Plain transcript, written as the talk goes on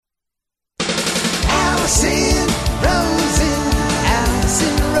Allison Rosen.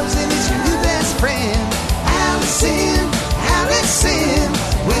 Allison Rosen is your new best friend. Allison,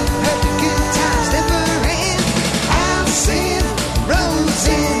 with her good times never end. Allison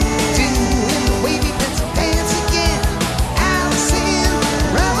Rosen, doing the wavy pencil dance again.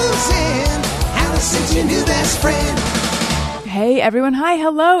 Allison's your new best friend. Hey everyone, hi,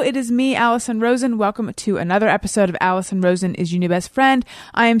 hello, it is me, Allison Rosen. Welcome to another episode of Allison Rosen is Your New Best Friend.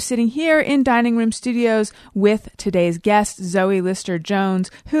 I am sitting here in Dining Room Studios with today's guest, Zoe Lister-Jones,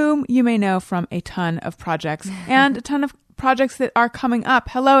 whom you may know from a ton of projects and a ton of projects that are coming up.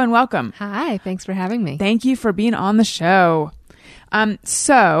 Hello and welcome. Hi, thanks for having me. Thank you for being on the show.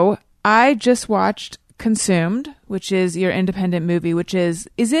 So I just watched Consumed, which is your independent movie,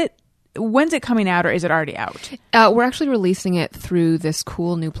 when's it coming out or is it already out? We're actually releasing it through this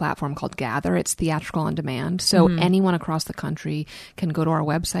cool new platform called Gather. It's theatrical on demand. So anyone across the country can go to our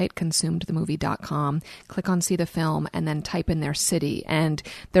website, consumedthemovie.com, click on See the Film, and then type in their city. And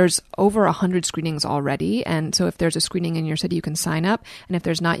there's over 100 screenings already. And so if there's a screening in your city, you can sign up. And if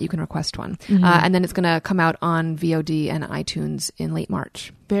there's not, you can request one. And then it's going to come out on VOD and iTunes in late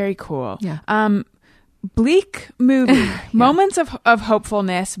March. Very cool. Yeah. Bleak movie, moments of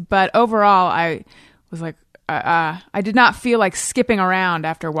hopefulness, but overall I was like, I did not feel like skipping around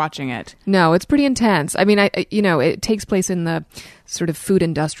after watching it. No, it's pretty intense. I mean, it takes place in the sort of food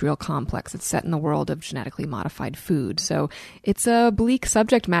industrial complex. It's set in the world of genetically modified food. So it's a bleak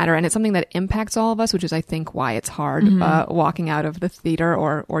subject matter, and it's something that impacts all of us, which is, I think, why it's hard walking out of the theater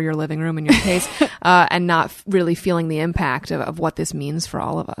or your living room in your case, and not really feeling the impact of what this means for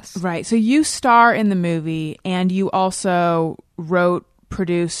all of us. Right. So you star in the movie, and you also wrote,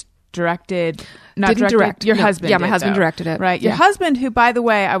 produced, directed, your husband. Yeah, my husband directed it. Right. Your husband, who, by the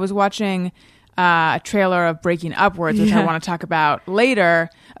way, I was watching a trailer of Breaking Upwards, which I want to talk about later.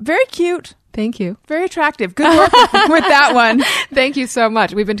 Very cute. Thank you. Very attractive. Good work with that one. Thank you so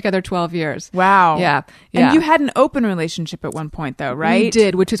much. We've been together 12 years. Wow. Yeah. And you had an open relationship at one point, though, right? We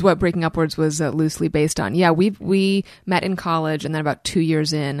did, which is what Breaking Upwards was loosely based on. Yeah, we met in college, and then about 2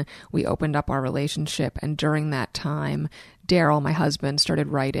 years in, we opened up our relationship. And during that time, Daryl, my husband, started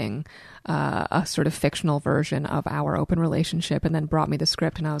writing a sort of fictional version of our open relationship, and then brought me the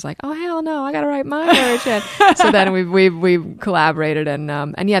script, and I was like, oh hell no, I gotta write my version. So then we collaborated,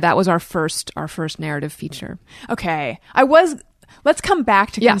 and yeah, that was our first narrative feature. Okay, let's come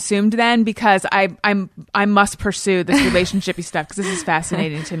back to Consumed then, because I must pursue this relationship-y stuff because this is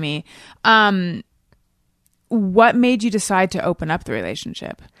fascinating to me. What made you decide to open up the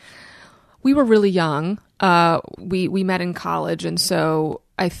relationship? We were really young. We met in college, and so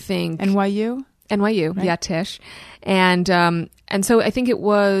I think NYU, right? Yeah, Tisch, and so I think it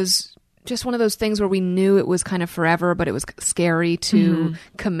was just one of those things where we knew it was kind of forever, but it was scary to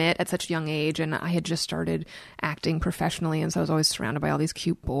commit at such a young age. And I had just started acting professionally, and so I was always surrounded by all these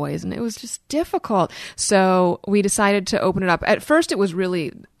cute boys, and it was just difficult. So we decided to open it up. At first, it was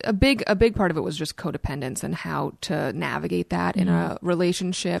really a big part of it was just codependence and how to navigate that in a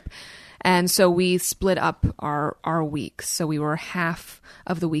relationship. And so we split up our weeks. So we were half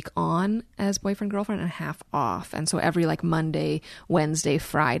of the week on as boyfriend, girlfriend, and half off. And so every Monday, Wednesday,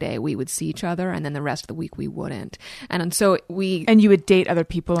 Friday, we would see each other. And then the rest of the week we wouldn't. And so And you would date other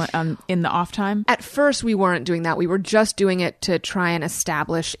people in the off time? At first we weren't doing that. We were just doing it to try and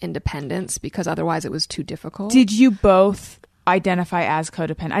establish independence, because otherwise it was too difficult. Did you both identify as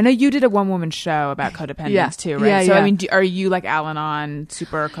codependent? I know you did a one-woman show about codependence too, right? Yeah, so yeah. I mean, are you like Al-Anon,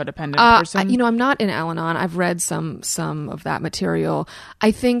 super codependent person? I'm not in Al-Anon. I've read some of that material.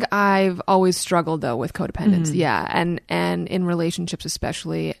 I think I've always struggled though with codependence. Yeah, and in relationships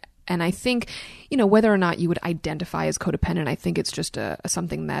especially. And I think, whether or not you would identify as codependent, I think it's just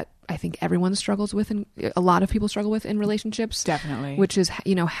something that I think everyone struggles with, and a lot of people struggle with in relationships. Definitely. Which is,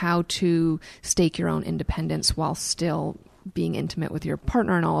 how to stake your own independence while still being intimate with your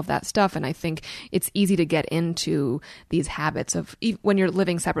partner and all of that stuff. And I think it's easy to get into these habits of when you're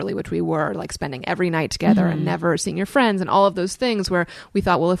living separately, which we were, like spending every night together and never seeing your friends and all of those things, where we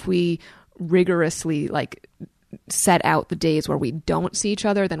thought, well, if we rigorously set out the days where we don't see each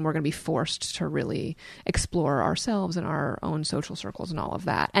other, then we're going to be forced to really explore ourselves and our own social circles and all of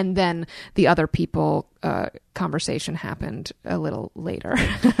that. And then the other people conversation happened a little later.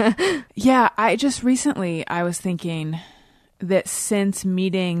 Yeah, I was thinking that since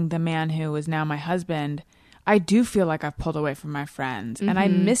meeting the man who is now my husband, I do feel like I've pulled away from my friends and I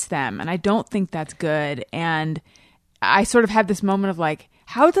miss them, and I don't think that's good. And I sort of had this moment of like,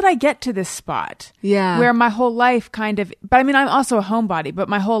 how did I get to this spot? Yeah. Where my whole life kind of, but I mean, I'm also a homebody, but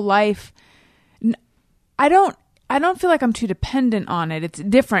my whole life, I don't feel like I'm too dependent on it. It's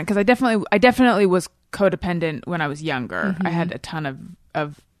different because I definitely was codependent when I was younger. I had a ton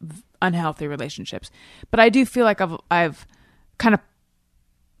of unhealthy relationships, but I do feel like I've kind of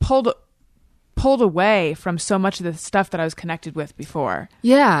pulled away from so much of the stuff that I was connected with before.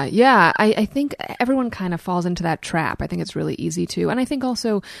 Yeah. I think everyone kind of falls into that trap. I think it's really easy to. And I think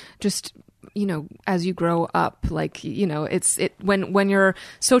also just, as you grow up, like, when your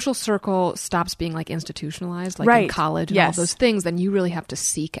social circle stops being like institutionalized, like in college and all those things, then you really have to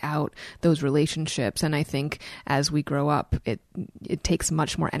seek out those relationships. And I think as we grow up, it takes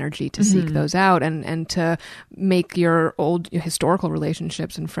much more energy to seek those out and to make your old historical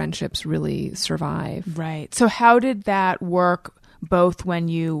relationships and friendships really survive. Right. So how did that work, both when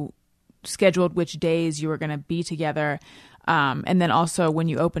you scheduled which days you were going to be together, and then also when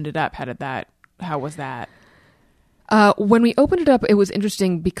you opened it up, how was that? When we opened it up, it was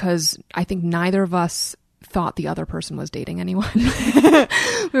interesting because I think neither of us thought the other person was dating anyone.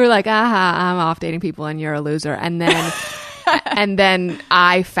 We were like, I'm off dating people and you're a loser. And then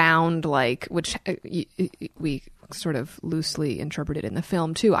I found, like, which we sort of loosely interpreted in the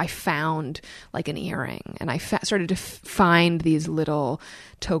film too, I found like an earring, and I started to find these little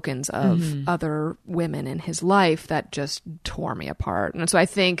tokens of other women in his life that just tore me apart. And so I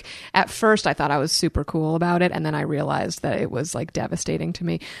think at first I thought I was super cool about it, and then I realized that it was like devastating to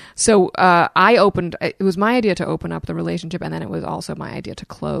me. So it was my idea to open up the relationship, and then it was also my idea to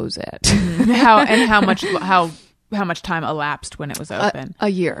close it. How much time elapsed when it was open? A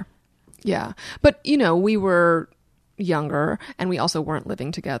year. Yeah. But, we were younger and we also weren't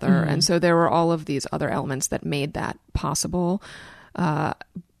living together. And so there were all of these other elements that made that possible.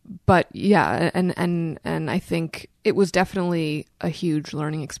 But yeah, and I think it was definitely a huge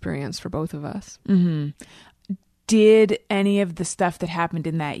learning experience for both of us. Did any of the stuff that happened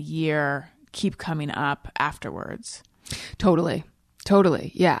in that year keep coming up afterwards? Totally.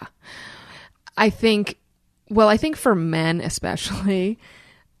 Yeah. I think for men especially,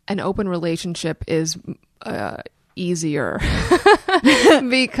 an open relationship is easier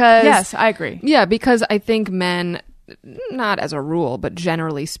because... Yes, I agree. Yeah, because I think men, not as a rule, but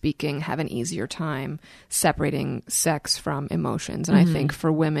generally speaking, have an easier time separating sex from emotions. And I think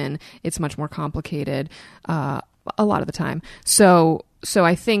for women, it's much more complicated a lot of the time. So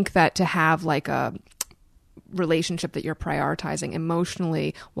I think that to have like a relationship that you're prioritizing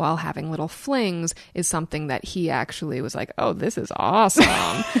emotionally while having little flings is something that he actually was like, oh, this is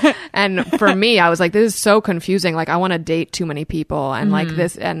awesome. And for me, I was like, this is so confusing. Like, I want to date too many people, and like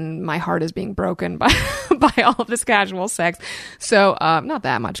this, and my heart is being broken by all of this casual sex. So not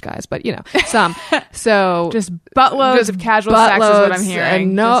that much, guys, but some. So just buttloads of casual sex is what I'm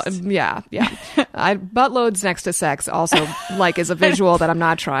hearing. Yeah. Buttloads next to sex also like is a visual that I'm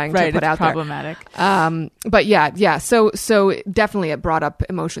not trying to put out problematic. There. But yeah. So definitely it brought up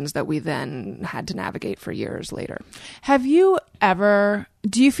emotions that we then had to navigate for years later.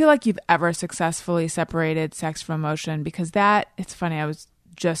 Do you feel like you've ever successfully separated sex from emotion? Because it's funny, I was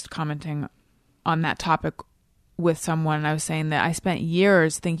just commenting on that topic with someone, and I was saying that I spent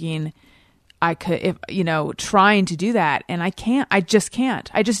years thinking I could, trying to do that, and I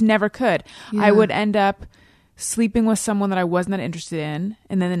just never could. Yeah. I would end up sleeping with someone that I wasn't that interested in,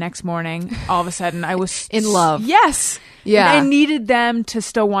 and then the next morning, all of a sudden, I was in love. Yes. Yeah. And I needed them to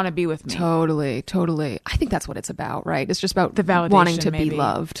still want to be with me. Totally. I think that's what it's about, right? It's just about the validation, wanting to maybe. Be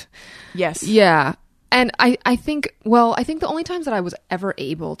loved. Yes. Yeah. And I think the only times that I was ever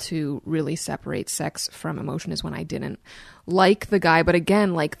able to really separate sex from emotion is when I didn't like the guy, but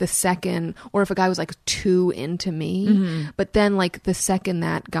again, like the second, or if a guy was like too into me, but then like the second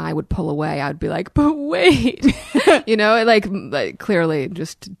that guy would pull away, I'd be like, but wait, like clearly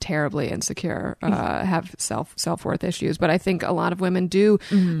just terribly insecure, have self-worth issues. But I think a lot of women do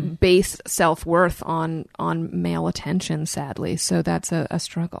base self-worth on male attention, sadly. So that's a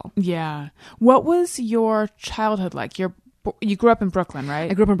struggle. Yeah. What was your childhood like? You grew up in Brooklyn, right?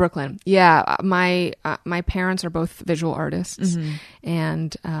 I grew up in Brooklyn. Yeah, my parents are both visual artists,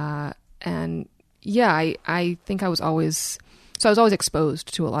 and yeah, I think I was always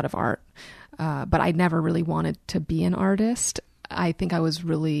exposed to a lot of art, but I never really wanted to be an artist. I think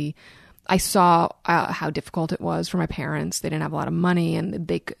I saw how difficult it was for my parents. They didn't have a lot of money,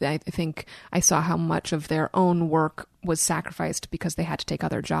 and I think I saw how much of their own work was sacrificed because they had to take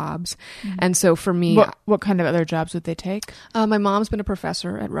other jobs. And so for me... What kind of other jobs would they take? My mom's been a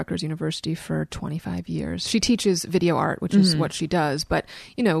professor at Rutgers University for 25 years. She teaches video art, which is what she does. But,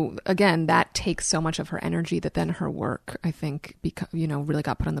 again, that takes so much of her energy that then her work, I think, really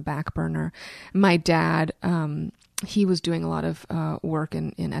got put on the back burner. My dad... he was doing a lot of work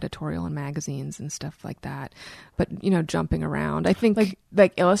in editorial and magazines and stuff like that. But, jumping around. I think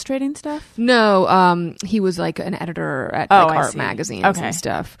like illustrating stuff? No, he was like an editor at art magazines and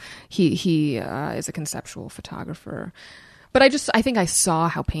stuff. He is a conceptual photographer. But I think I saw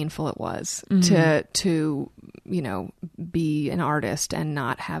how painful it was to be an artist and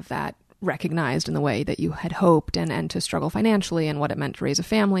not have that recognized in the way that you had hoped, and to struggle financially and what it meant to raise a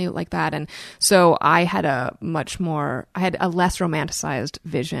family like that. And so I had a less romanticized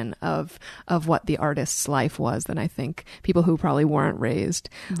vision of what the artist's life was than I think people who probably weren't raised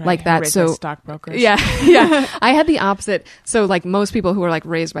like that. Raised so by stockbrokers. Yeah. I had the opposite. So like most people who are like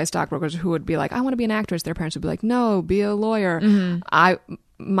raised by stockbrokers who would be like, I want to be an actress, their parents would be like, no, be a lawyer. I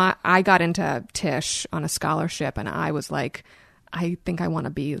got into Tisch on a scholarship, and I was like, I think I want to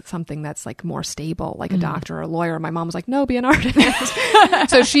be something that's like more stable, like a doctor or a lawyer. My mom was like, no, be an artist.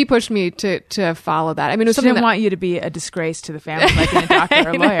 So she pushed me to follow that. I mean, it was she didn't want you to be a disgrace to the family, like being a doctor or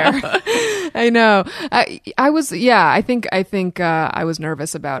a lawyer. I know. I was, I think I was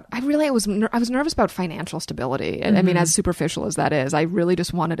nervous about, I was nervous about financial stability. I mean, as superficial as that is, I really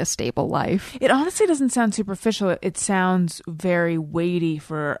just wanted a stable life. It honestly doesn't sound superficial. It sounds very weighty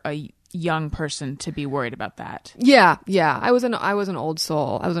for a young person to be worried about that. Yeah. I was an old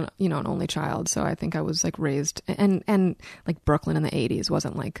soul. I was an only child, so I think I was like raised and like Brooklyn in the 80s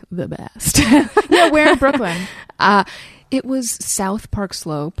wasn't like the best. Yeah, where in Brooklyn? It was South Park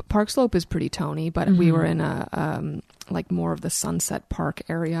Slope. Park Slope is pretty Tony, but we were in a like more of the Sunset Park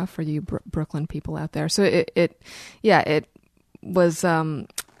area for you Brooklyn people out there. So it was a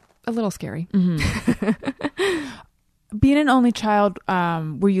little scary. Being an only child,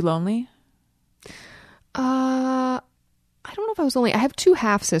 were you lonely? I don't know if I was lonely. I have two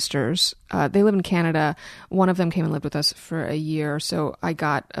half sisters. They live in Canada. One of them came and lived with us for a year, so I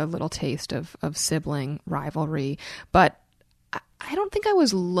got a little taste of sibling rivalry. But I don't think I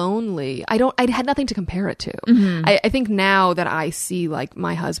was lonely. I had nothing to compare it to. I think now that I see like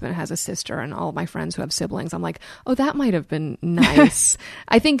my husband has a sister and all of my friends who have siblings, I'm like, oh, that might have been nice.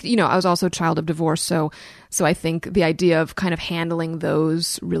 I think, I was also a child of divorce. So I think the idea of kind of handling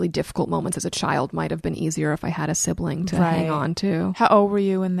those really difficult moments as a child might have been easier if I had a sibling to hang on to. How old were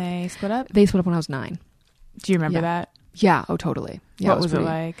you when they split up? They split up when I was 9. Do you remember that? Yeah. Oh, totally. Yeah, what was it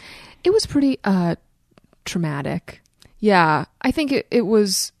like? It was pretty traumatic. Yeah, I think it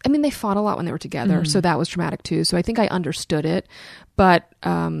was, I mean, they fought a lot when they were together, so that was traumatic too. So I think I understood it, but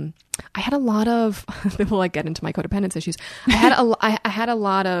I had a lot of, they will like get into my codependence issues. I had a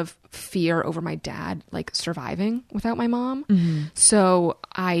lot of fear over my dad, like surviving without my mom. So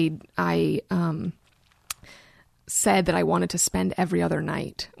I said that I wanted to spend every other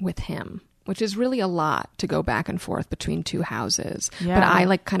night with him, which is really a lot to go back and forth between two houses. Yeah. But I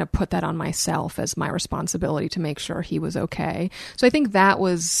like kind of put that on myself as my responsibility to make sure he was okay. So I think that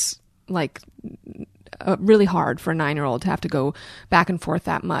was like really hard for a 9-year-old to have to go back and forth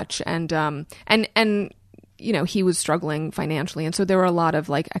that much. And he was struggling financially. And so there were a lot of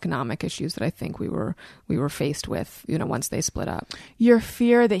like economic issues that I think we were faced with, once they split up. Your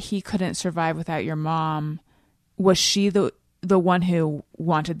fear that he couldn't survive without your mom, was she the one who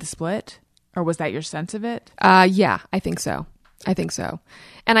wanted the split? Or was that your sense of it? Yeah, I think so.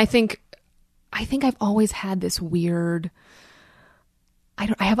 And I think I've always had this weird,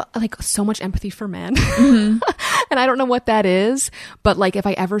 I have like so much empathy for men. And I don't know what that is, but like if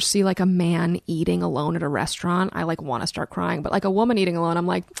I ever see like a man eating alone at a restaurant, I like want to start crying. But like a woman eating alone, I'm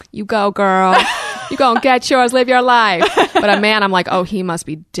like, you go, girl. You go and get yours, live your life. But a man, I'm like, oh, he must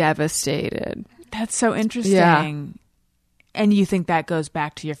be devastated. That's so interesting. Yeah. And you think that goes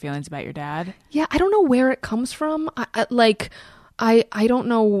back to your feelings about your dad? Yeah, I don't know where it comes from. I don't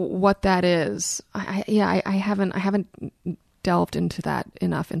know what that is. I haven't delved into that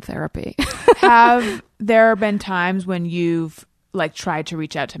enough in therapy. Have there been times when you've like tried to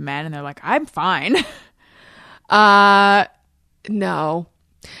reach out to men and they're like, I'm fine?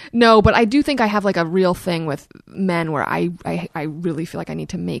 No, but I do think I have like a real thing with men where I really feel like I need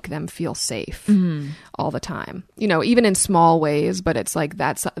to make them feel safe all the time. Even in small ways, but it's like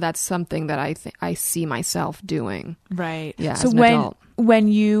that's something that I see myself doing. Right. Yeah. So when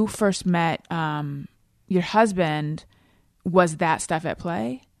you first met your husband, was that stuff at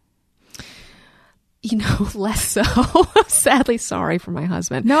play? Less so. Sadly, sorry for my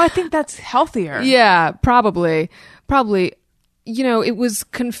husband. No, I think that's healthier. Yeah, probably. it was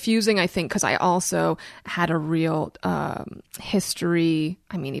confusing, I think, because I also had a real history.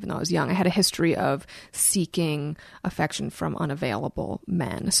 I mean, even though I was young, I had a history of seeking affection from unavailable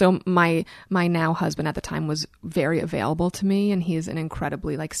men. So my now husband at the time was very available to me, and he's an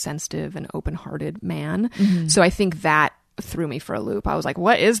incredibly like sensitive and open-hearted man. So I think that threw me for a loop. I was like,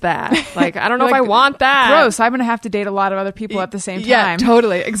 what is that? Like, I don't know if I want that. Gross. I'm going to have to date a lot of other people at the same time. Yeah,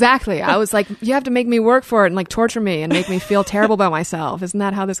 totally. Exactly. I was like, you have to make me work for it and like torture me and make me feel terrible about myself. Isn't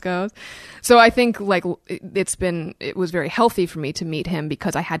that how this goes? So I think like it was very healthy for me to meet him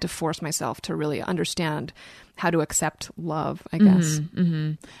because I had to force myself to really understand how to accept love, I guess.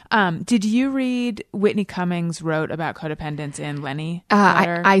 Did you read Whitney Cummings wrote about codependence in Lenny?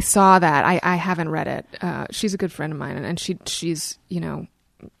 I saw that. I haven't read it. She's a good friend of mine, and she's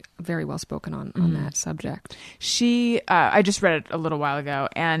very well spoken on that subject. I just read it a little while ago,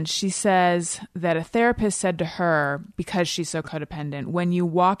 and she says that a therapist said to her, because she's so codependent, when you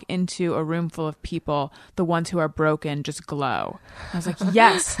walk into a room full of people, the ones who are broken just glow. I was like,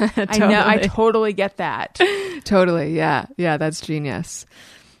 yes, I know, I totally get that. Totally, yeah, that's genius.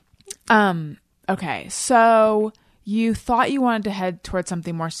 Okay, so you thought you wanted to head towards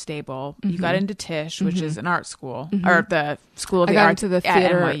something more stable. You got into Tisch, which is an art school, or the School of the Arts. I got into the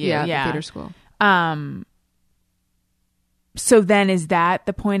theater, at NYU. the theater school. So then is that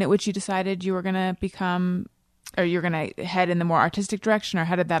the point at which you decided you were going to become, or you're going to head in the more artistic direction, or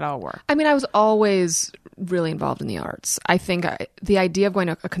how did that all work? I mean, I was always really involved in the arts. I think the idea of going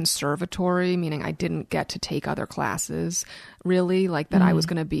to a conservatory, meaning I didn't get to take other classes, really, like that I was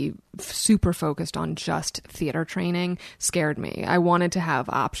going to be super focused on just theater training, scared me. I wanted to have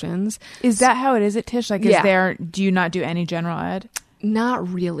options. Is that how it is at Tisch? Like, do you not do any general ed? Not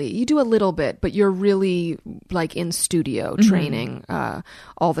really. You do a little bit, but you're really like in studio training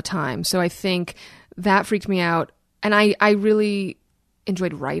all the time. So I think that freaked me out. And I really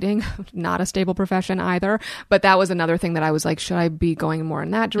enjoyed writing, not a stable profession either. But that was another thing that I was like, should I be going more in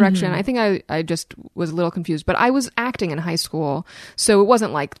that direction? I think I just was a little confused. But I was acting in high school, so it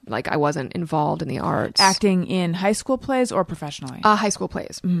wasn't like I wasn't involved in the arts. Acting in high school plays or professionally? High school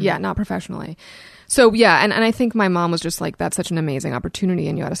plays. Yeah, not professionally. So yeah, and I think my mom was just like, that's such an amazing opportunity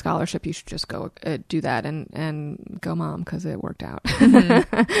and you had a scholarship, you should just go do that and go, Mom, because it worked out.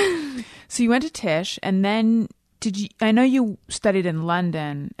 So you went to Tisch, and then I know you studied in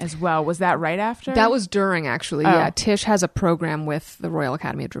London as well. Was that right after? That was during, actually. Oh. Yeah, Tisch has a program with the Royal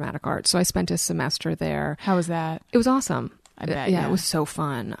Academy of Dramatic Arts, so I spent a semester there. How was that? It was awesome. I bet. Yeah, it was so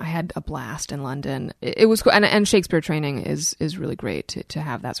fun. I had a blast in London. It was cool, and Shakespeare training is really great to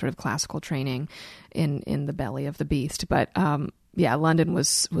have that sort of classical training in the belly of the beast. But yeah, London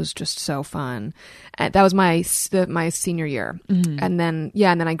was just so fun. And that was my senior year, and then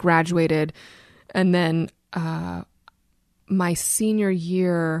I graduated, and then my senior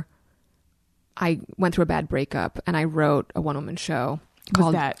year, I went through a bad breakup, and I wrote a one-woman show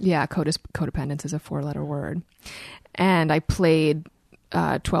called Codependence is a 4-letter word. And I played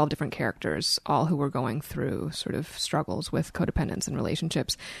 12 different characters, all who were going through sort of struggles with codependence and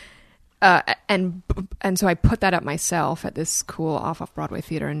relationships. And so I put that up myself at this cool off-Broadway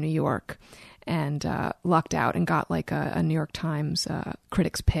theater in New York, and lucked out and got like a New York Times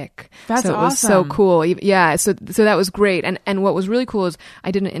critics pick. That's so it awesome. was so cool. Yeah, so that was great. And what was really cool is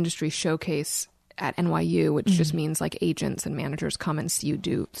I did an industry showcase at NYU, which just means like agents and managers come and see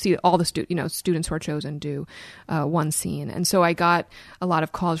all the students who are chosen do one scene. And so I got a lot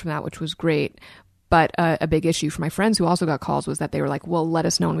of calls from that, which was great. But a big issue for my friends who also got calls was that they were like, well, let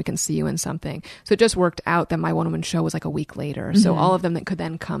us know when we can see you in something. So it just worked out that my one-woman show was like a week later. So all of them that could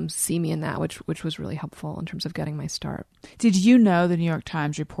then come see me in that, which was really helpful in terms of getting my start. Did you know the New York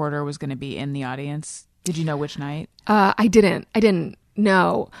Times reporter was going to be in the audience? Did you know which night? I didn't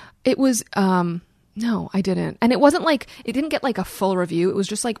know. It was... No, I didn't. And it wasn't like, it didn't get like a full review. It was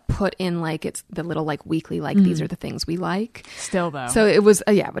just like put in like, it's the little like weekly, like these are the things we like. Still though. So it was,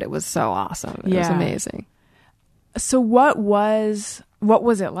 but it was so awesome. It was amazing. So what was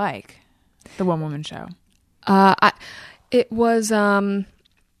it like? The one woman show? It was, I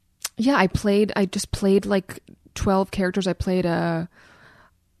just played like 12 characters. I played a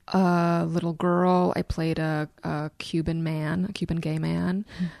little girl. I played a Cuban gay man.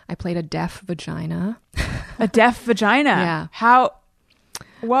 I played a deaf vagina. A deaf vagina? Yeah. How?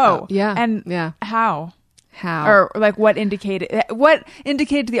 Whoa. Yeah. And yeah. How? How? Or like what indicated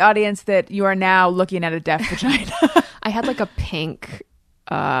to the audience that you are now looking at a deaf vagina? I had like a pink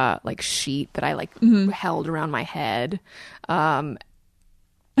like sheet that I like held around my head. And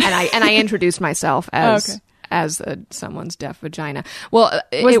I introduced myself as as someone's deaf vagina. Well,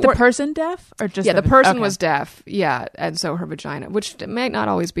 Was the person deaf or just the person okay. was deaf. Yeah, and so her vagina, which might not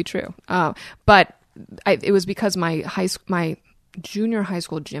always be true, but it was because my junior high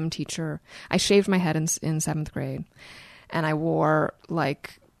school gym teacher. I shaved my head in 7th grade, and I wore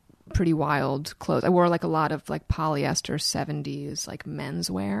like pretty wild clothes. I wore like a lot of like polyester 70s like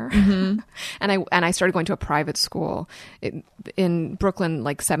menswear. and I started going to a private school in Brooklyn,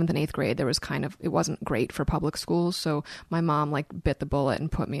 like 7th and 8th grade. There was it wasn't great for public schools. So my mom like bit the bullet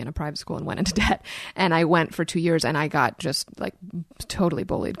and put me in a private school and went into debt. And I went for 2 years and I got just like totally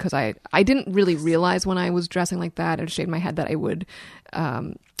bullied because I didn't really realize when I was dressing like that and shaved my head that I would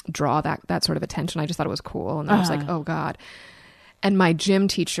draw that sort of attention. I just thought it was cool. And I was like, oh God. And my gym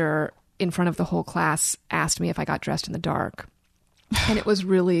teacher in front of the whole class asked me if I got dressed in the dark. And it was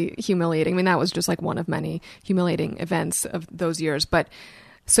really humiliating. I mean, that was just like one of many humiliating events of those years. But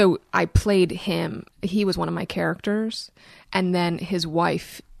so I played him. He was one of my characters. And then his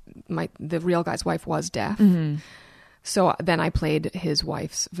wife, the real guy's wife, was deaf. So then I played his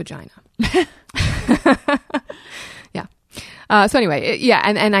wife's vagina. Yeah. So anyway, yeah.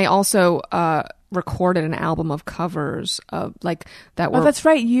 And I also recorded an album of covers of like that were. Oh, that's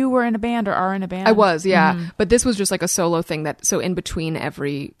right. You were in a band or are in a band. I was, yeah. But this was just like a solo thing so in between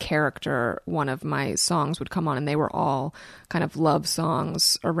every character, one of my songs would come on, and they were all kind of love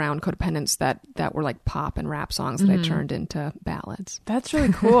songs around codependence that were like pop and rap songs that I turned into ballads. That's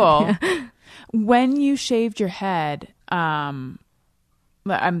really cool. Yeah. When you shaved your head, I'm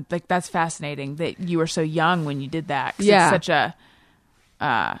like, that's fascinating that you were so young when you did that. 'Cause it's such a,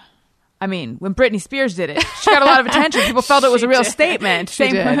 I mean, when Britney Spears did it, she got a lot of attention. People felt it was a real statement. She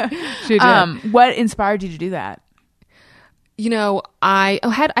did. What inspired you to do that? You know, I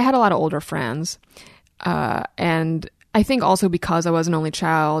had a lot of older friends, and I think also because I was an only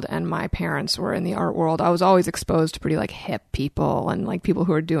child and my parents were in the art world, I was always exposed to pretty like hip people and like people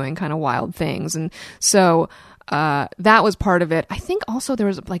who are doing kind of wild things, and so that was part of it. I think also there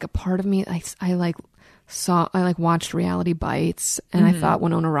was like a part of me I watched Reality Bites, and I thought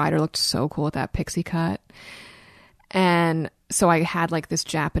Winona Ryder looked so cool with that pixie cut. And so I had like this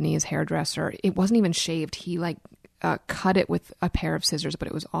Japanese hairdresser. It wasn't even shaved. He like cut it with a pair of scissors, but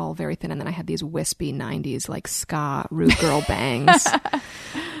it was all very thin. And then I had these wispy 90s like ska rude girl bangs.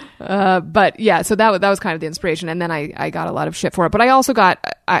 But yeah, so that was kind of the inspiration. And then I got a lot of shit for it. But I also got,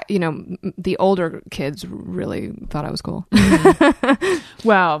 the older kids really thought I was cool.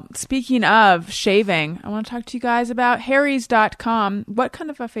 Well, speaking of shaving, I want to talk to you guys about Harrys.com. What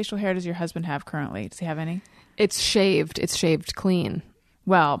kind of a facial hair does your husband have currently? Does he have any? It's shaved. It's shaved clean.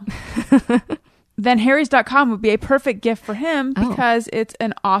 Well, then Harrys.com would be a perfect gift for him because it's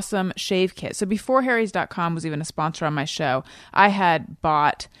an awesome shave kit. So before Harrys.com was even a sponsor on my show, I had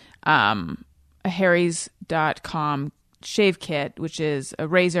bought a Harrys.com shave kit, which is a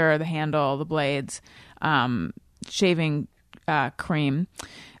razor, the handle, the blades, shaving cream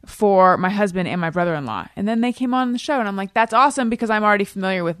for my husband and my brother-in-law. And then they came on the show and I'm like, that's awesome because I'm already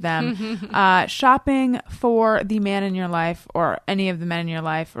familiar with them. Shopping for the man in your life or any of the men in your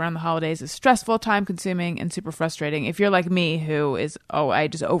life around the holidays is stressful, time-consuming, and super frustrating. If you're like me, who is, I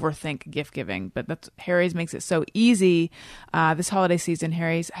just overthink gift giving, but Harry's makes it so easy. This holiday season,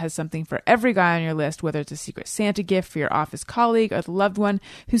 Harry's has something for every guy on your list, whether it's a secret Santa gift for your office colleague or the loved one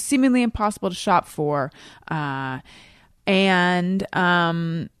who's seemingly impossible to shop for. And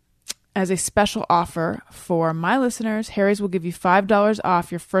as a special offer for my listeners, Harry's will give you $5 off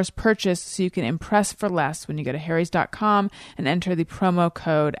your first purchase so you can impress for less when you go to Harrys.com and enter the promo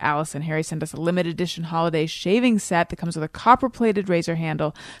code Allison. Harry sent us a limited edition holiday shaving set that comes with a copper-plated razor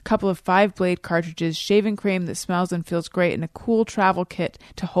handle, a couple of 5-blade cartridges, shaving cream that smells and feels great, and a cool travel kit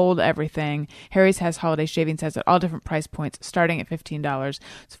to hold everything. Harry's has holiday shaving sets at all different price points, starting at $15.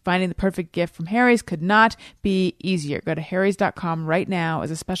 So finding the perfect gift from Harry's could not be easier. Go to Harrys.com right now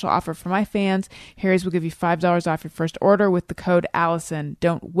as a special offer for my fans. Harry's will give you $5 off your first order with the code Allison.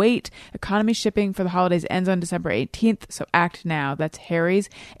 Don't wait. Economy shipping for the holidays ends on December 18th, so act now. That's Harry's,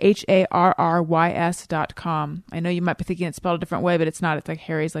 HARRYS.com. I know you might be thinking it's spelled a different way, but it's not. It's like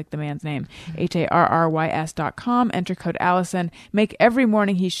Harry's, like the man's name. HARRYS.com. Enter code Allison. Make every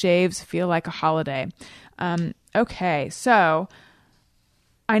morning he shaves feel like a holiday. Okay, so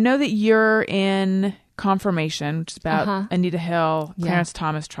I know that you're in Confirmation, which is about Anita Hill, Clarence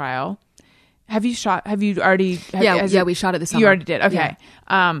Thomas trial. Have you already? We shot it this summer. You already did. Okay.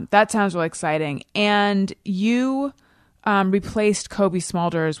 Yeah. That sounds really exciting. And you replaced Kobe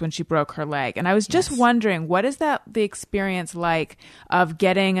Smulders when she broke her leg. And I was just wondering, what is the experience like of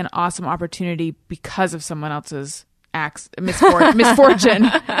getting an awesome opportunity because of someone else's misfortune?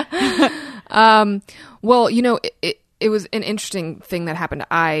 Well, it was an interesting thing that happened.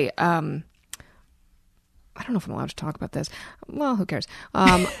 I don't know if I'm allowed to talk about this. Well, who cares?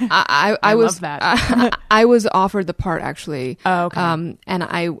 I was love that. I was offered the part actually. Oh, okay. And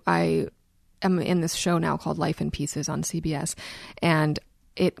I am in this show now called Life in Pieces on CBS, and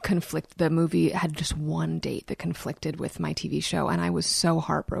the movie had just one date that conflicted with my TV show, and I was so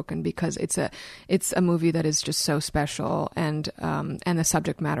heartbroken because it's a movie that is just so special, and the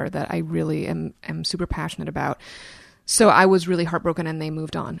subject matter that I really am super passionate about. So I was really heartbroken, and they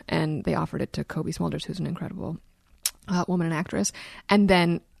moved on, and they offered it to Kobe Smulders, who's an incredible woman and actress. And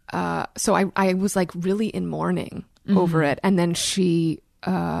then, so I was like really in mourning over it. And then she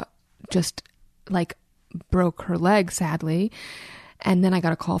just like broke her leg, sadly. And then I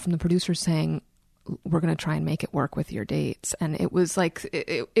got a call from the producer saying, we're going to try and make it work with your dates. And it was like,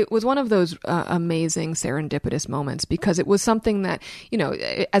 it was one of those amazing serendipitous moments, because it was something that,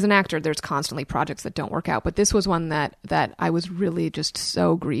 as an actor, there's constantly projects that don't work out. But this was one that I was really just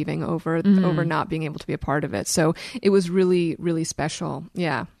so grieving over not being able to be a part of it. So it was really, really special.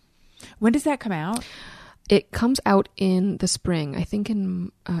 Yeah. When does that come out? It comes out in the spring, I think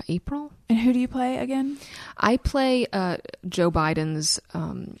in April. And who do you play again? I play Joe Biden's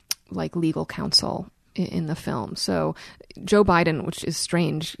legal counsel in the film. So Joe Biden, which is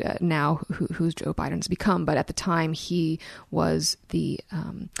strange now who's Joe Biden's become, but at the time he was the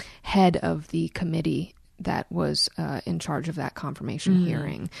head of the committee that was in charge of that confirmation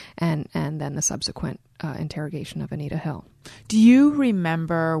hearing and then the subsequent interrogation of Anita Hill. Do you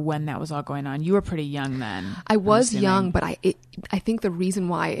remember when that was all going on? You were pretty young then. I was young, but I think the reason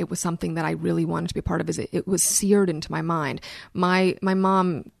why it was something that I really wanted to be a part of is it was seared into my mind. My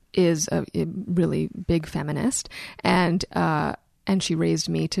mom is a really big feminist, and she raised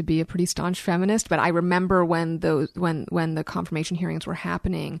me to be a pretty staunch feminist. But I remember when the confirmation hearings were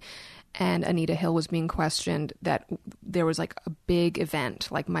happening and Anita Hill was being questioned, that there was like a big event.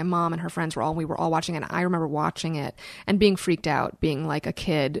 Like my mom and her friends we were all watching it. And I remember watching it and being freaked out, being like a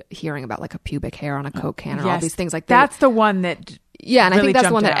kid hearing about like a pubic hair on a Coke can and all these things like that. That's the one that yeah, and really I think that's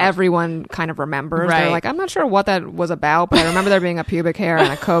the one out. That everyone kind of remembers. Right. They're like, I'm not sure what that was about, but I remember there being a pubic hair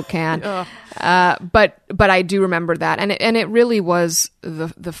and a Coke can. But I do remember that, and it really was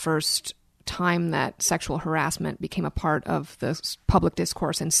the first time that sexual harassment became a part of the public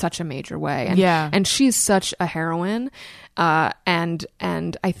discourse in such a major way. And, and she's such a heroine, and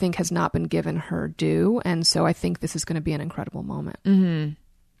I think has not been given her due. And so I think this is going to be an incredible moment. Mm-hmm.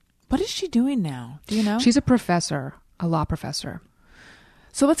 What is she doing now? Do you know? She's a professor, a law professor.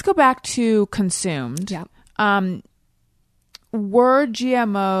 So let's go back to Consumed. Yeah. Were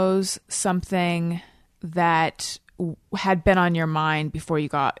GMOs something that had been on your mind before you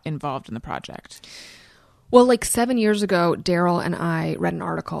got involved in the project? Well, like 7 years ago, Daryl and I read an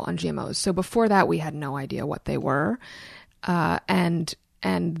article on GMOs. So before that, we had no idea what they were. And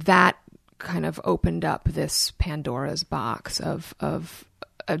that kind of opened up this Pandora's box of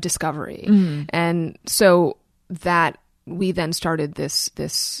discovery. Mm-hmm. And so that we then started this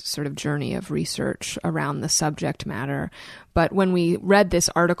sort of journey of research around the subject matter. But when we read this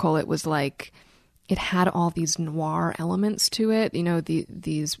article, it was like, it had all these noir elements to it. You know,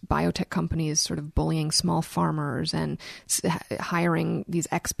 these biotech companies sort of bullying small farmers and hiring these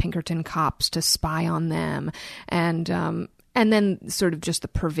ex-Pinkerton cops to spy on them. And then sort of just the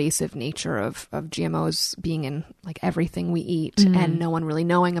pervasive nature of GMOs being in like everything we eat and no one really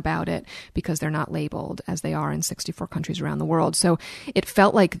knowing about it because they're not labeled as they are in 64 countries around the world. So it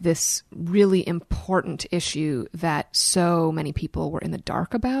felt like this really important issue that so many people were in the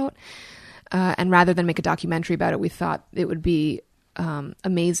dark about. And rather than make a documentary about it, we thought it would be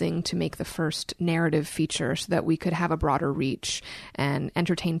amazing to make the first narrative feature so that we could have a broader reach and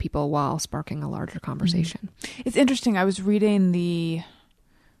entertain people while sparking a larger conversation. Mm-hmm. It's interesting. I was reading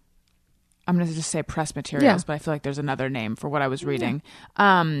I'm going to just say press materials, but I feel like there's another name for what I was reading.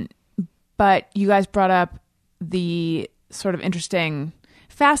 Yeah. But you guys brought up the sort of interesting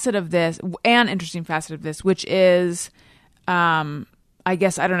facet of this, which is... I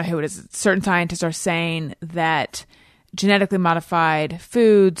guess, I don't know who it is. Certain scientists are saying that genetically modified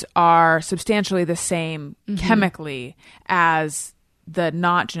foods are substantially the same chemically as the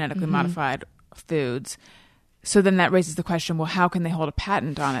not genetically modified foods. So then that raises the question, well, how can they hold a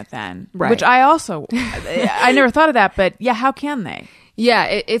patent on it then? Right. Which I never thought of that, but yeah, how can they? Yeah,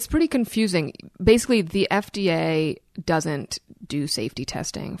 it's pretty confusing. Basically, the FDA doesn't do safety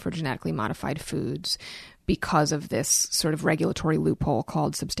testing for genetically modified foods because of this sort of regulatory loophole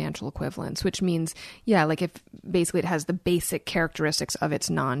called substantial equivalence, which means, like if basically it has the basic characteristics of its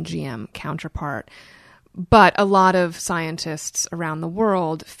non-GM counterpart, But a lot of scientists around the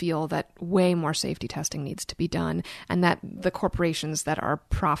world feel that way more safety testing needs to be done, and that the corporations that are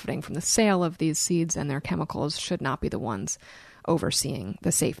profiting from the sale of these seeds and their chemicals should not be the ones overseeing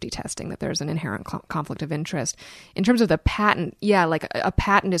the safety testing, that there's an inherent conflict of interest. In terms of the patent, like a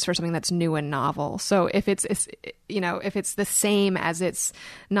patent is for something that's new and novel. So if it's if it's the same as its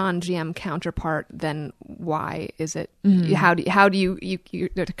non-GM counterpart, then why is it? How do you're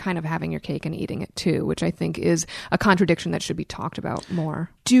kind of having your cake and eating it too, which I think is a contradiction that should be talked about more.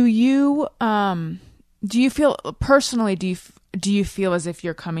 Do you feel personally? Do you feel as if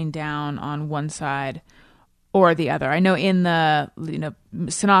you're coming down on one side or the other? I know in the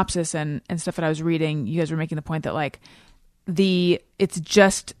synopsis and stuff that I was reading, you guys were making the point that like it's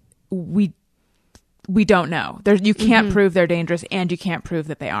just we don't know. You can't prove they're dangerous, and you can't prove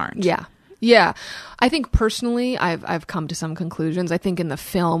that they aren't. Yeah. I think personally, I've come to some conclusions. I think in the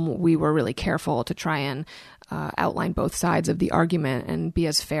film we were really careful to try and outline both sides of the argument and be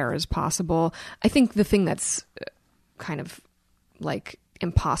as fair as possible. I think the thing that's kind of like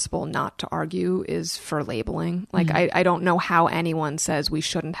impossible not to argue is for labeling. Like I don't know how anyone says we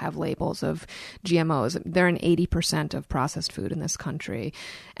shouldn't have labels of GMOs. They're in 80% of processed food in this country.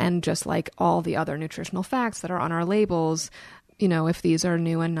 And just like all the other nutritional facts that are on our labels, if these are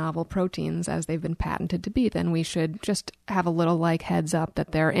new and novel proteins as they've been patented to be, then we should just have a little like heads up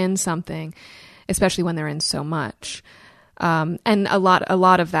that they're in something, especially when they're in so much. And a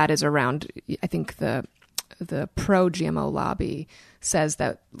lot of that is around, I think the pro-GMO lobby says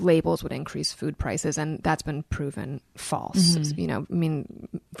that labels would increase food prices, and that's been proven false.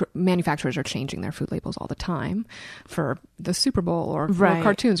 Manufacturers are changing their food labels all the time for the Super Bowl or for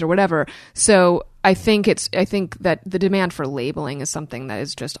cartoons or whatever. So I think that the demand for labeling is something that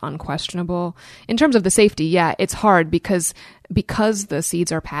is just unquestionable. In terms of the safety, it's hard because the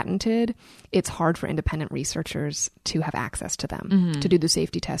seeds are patented. It's hard for independent researchers to have access to them, to do the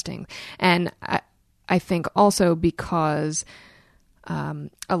safety testing. And I think also because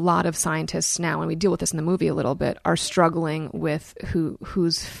a lot of scientists now, and we deal with this in the movie a little bit, are struggling with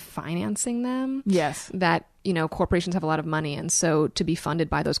who's financing them. Yes. That, corporations have a lot of money. And so to be funded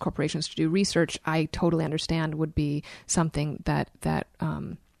by those corporations to do research, I totally understand would be something that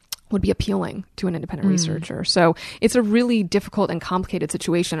would be appealing to an independent researcher. So it's a really difficult and complicated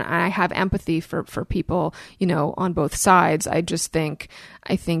situation. I have empathy for people, on both sides. I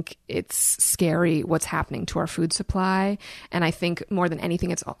think it's scary what's happening to our food supply. And I think more than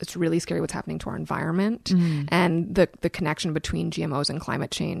anything, it's really scary what's happening to our environment. And the connection between GMOs and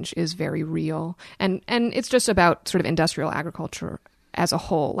climate change is very real. And it's just about sort of industrial agriculture as a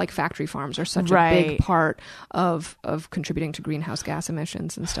whole. Like factory farms are such a big part of contributing to greenhouse gas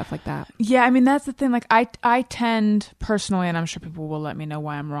emissions and stuff like that. Yeah, I mean, that's the thing. Like I tend personally, and I'm sure people will let me know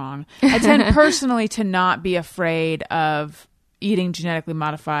why I'm wrong, I tend personally to not be afraid of eating genetically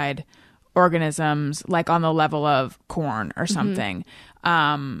modified organisms, like on the level of corn or something.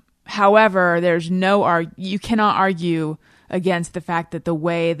 However, you cannot argue against the fact that the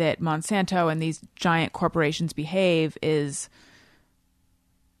way that Monsanto and these giant corporations behave is,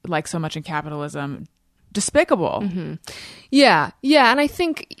 like so much in capitalism, despicable. Yeah. And I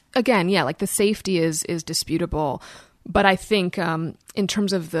think, again, like the safety is disputable. But I think in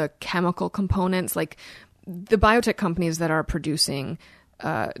terms of the chemical components, like the biotech companies that are producing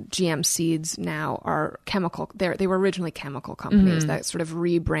GM seeds now are chemical. They were originally chemical companies that sort of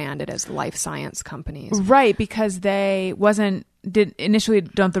rebranded as life science companies. Right, because initially,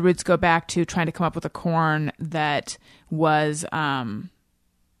 don't the roots go back to trying to come up with a corn that was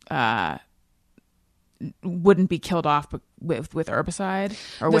wouldn't be killed off with herbicide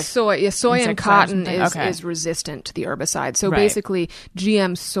or with soy and cotton is resistant to the herbicide. So basically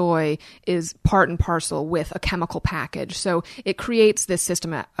GM soy is part and parcel with a chemical package. So it creates this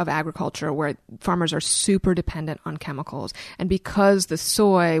system of agriculture where farmers are super dependent on chemicals. And because the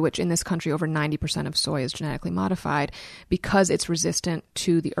soy, which in this country over 90% of soy is genetically modified, because it's resistant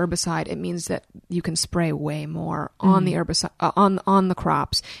to the herbicide, it means that you can spray way more on the herbicide on the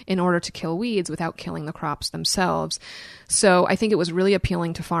crops in order to kill weeds without killing the crops themselves. So I think it was really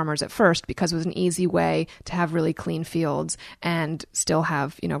appealing to farmers at first because it was an easy way to have really clean fields and still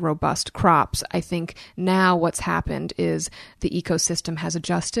have, robust crops. I think now what's happened is the ecosystem has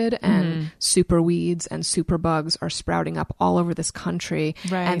adjusted and super weeds and super bugs are sprouting up all over this country.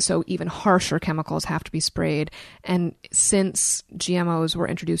 And so even harsher chemicals have to be sprayed. And since GMOs were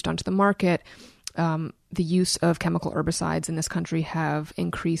introduced onto the market, the use of chemical herbicides in this country have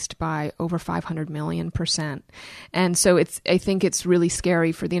increased by over 500 million%. And so I think it's really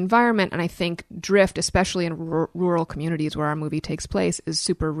scary for the environment. And I think drift, especially in rural communities where our movie takes place, is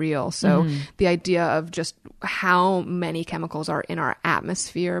super real. So the idea of just how many chemicals are in our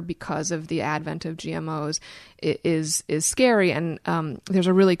atmosphere because of the advent of GMOs is scary. And there's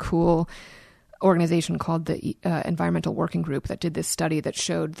a really cool organization called the Environmental Working Group that did this study that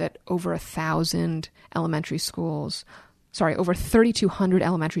showed that over 3,200 elementary schools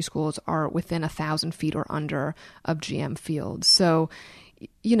are within 1,000 feet or under of GM fields. So,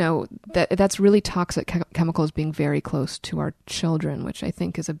 that's really toxic chemicals being very close to our children, which I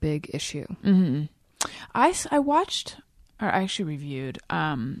think is a big issue. Mm-hmm. I watched, or I actually reviewed,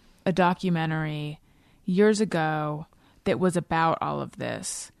 a documentary years ago that was about all of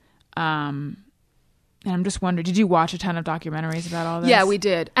this. And I'm just wondering, did you watch a ton of documentaries about all this? Yeah, we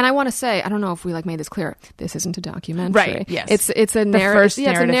did. And I want to say, I don't know if we made this clear. This isn't a documentary. Right, yes. It's a narrative.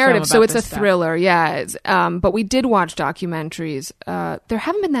 Yeah, it's a narrative. So it's a thriller. Yeah. But we did watch documentaries. There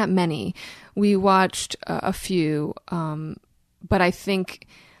haven't been that many. We watched a few. But I think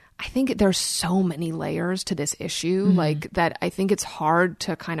there's so many layers to this issue, like that I think it's hard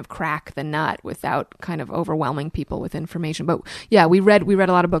to kind of crack the nut without kind of overwhelming people with information. But yeah, we read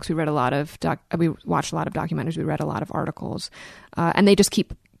a lot of books. We watched a lot of documentaries. We read a lot of articles, and they just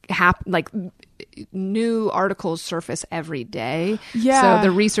keep new articles surface every day. Yeah. So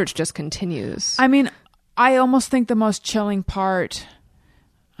the research just continues. I mean, I almost think the most chilling part,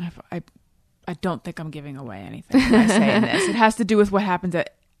 I don't think I'm giving away anything by saying this. It has to do with what happens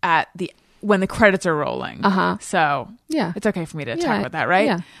when the credits are rolling. So yeah, it's okay for me to talk about that, right?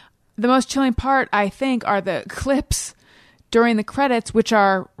 Yeah. The most chilling part, I think, are the clips during the credits, which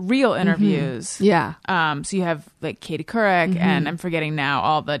are real interviews. Yeah. So you have like Katie Couric, and I'm forgetting now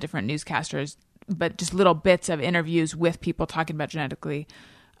all the different newscasters, but just little bits of interviews with people talking about genetically,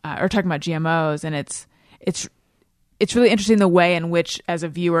 or talking about GMOs, and it's really interesting the way in which, as a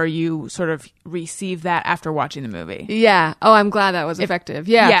viewer, you sort of receive that after watching the movie. Yeah. Oh, I'm glad that was effective.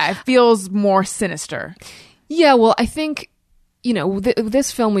 Yeah. Yeah, it feels more sinister. Yeah, well, I think,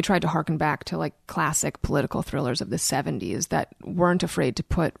 this film, we tried to harken back to like classic political thrillers of the 70s that weren't afraid to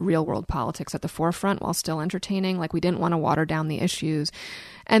put real world politics at the forefront while still entertaining. Like, we didn't want to water down the issues.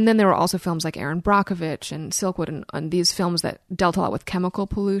 And then there were also films like Erin Brockovich and Silkwood and these films that dealt a lot with chemical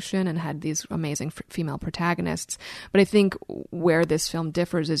pollution and had these amazing female protagonists. But I think where this film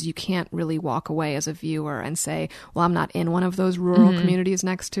differs is you can't really walk away as a viewer and say, well, I'm not in one of those rural communities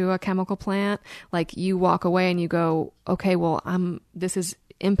next to a chemical plant. Like, you walk away and you go, okay, well, this is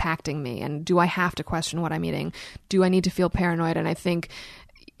impacting me. And do I have to question what I'm eating? Do I need to feel paranoid? And I think,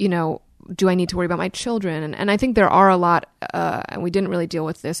 do I need to worry about my children? And I think there are a lot, and we didn't really deal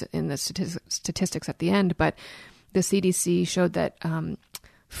with this in the statistics at the end, but the CDC showed that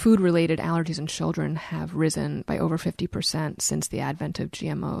food-related allergies in children have risen by over 50% since the advent of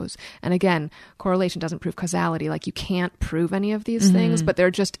GMOs. And again, correlation doesn't prove causality. Like, you can't prove any of these things, but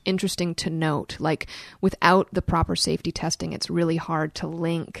they're just interesting to note. Like, without the proper safety testing, it's really hard to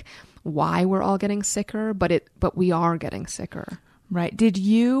link why we're all getting sicker, but we are getting sicker. Right.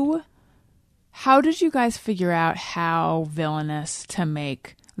 How did you guys figure out how villainous to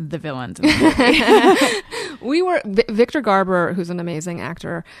make the villains in the movie? Victor Garber, who's an amazing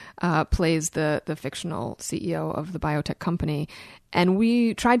actor, plays the fictional CEO of the biotech company. And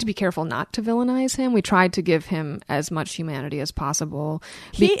we tried to be careful not to villainize him. We tried to give him as much humanity as possible.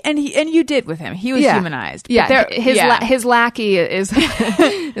 And you did with him. He was humanized. Yeah, his lackey is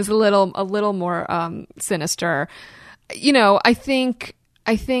is a little more sinister. I think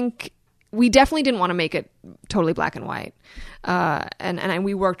we definitely didn't want to make it totally black and white. And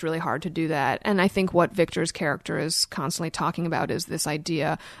we worked really hard to do that. And I think what Victor's character is constantly talking about is this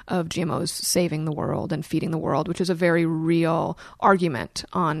idea of GMOs saving the world and feeding the world, which is a very real argument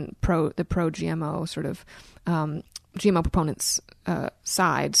on the pro-GMO sort of GMO proponents'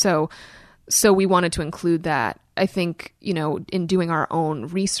 side. So we wanted to include that. I think, in doing our own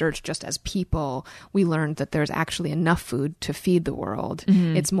research just as people, we learned that there's actually enough food to feed the world.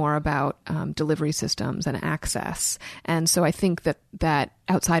 It's more about delivery systems and access. And so I think that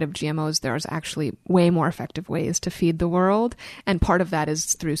outside of GMOs, there's actually way more effective ways to feed the world. And part of that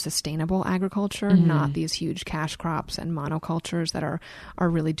is through sustainable agriculture, not these huge cash crops and monocultures that are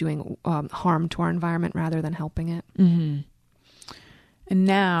really doing harm to our environment rather than helping it. And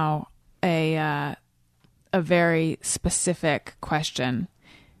now a very specific question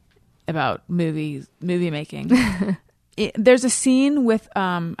about movie making. There's a scene with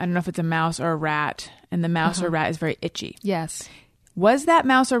I don't know if it's a mouse or a rat, and the mouse or rat is very itchy. Yes. Was that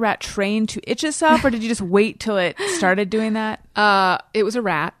mouse or rat trained to itch itself, or did you just wait till it started doing that? It was a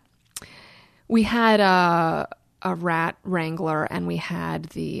rat. We had a rat wrangler, and we had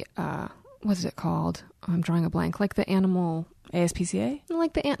the what's it called? I'm drawing a blank. Like the animal ASPCA?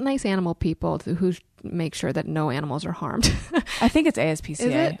 Like the nice animal people who make sure that no animals are harmed. I think it's ASPCA. Is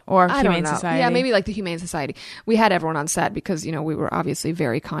it? Or I Humane don't know. Society. Yeah, maybe like the Humane Society. We had everyone on set because, you know, we were obviously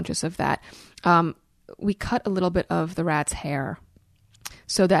very conscious of that. We cut a little bit of the rat's hair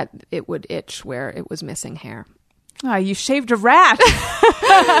so that it would itch where it was missing hair. Oh, you shaved a rat.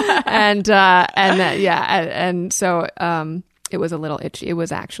 and so it was a little itchy. It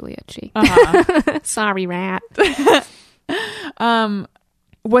was actually itchy. Sorry, rat.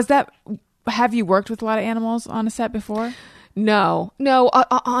 Have you worked with a lot of animals on a set before? No.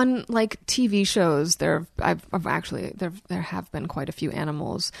 On like TV shows, there have been quite a few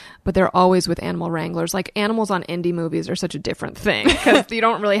animals, but they're always with animal wranglers. Like animals on indie movies are such a different thing because you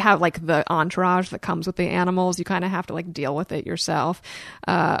don't really have like the entourage that comes with the animals. You kind of have to like deal with it yourself.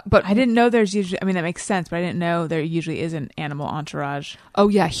 But I didn't know there's usually. I mean, that makes sense, but I didn't know there usually is an animal entourage. Oh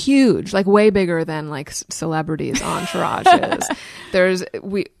yeah, huge, like way bigger than like celebrities' entourages.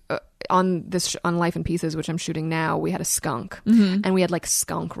 On Life in Pieces, which I'm shooting now, we had a skunk, and we had like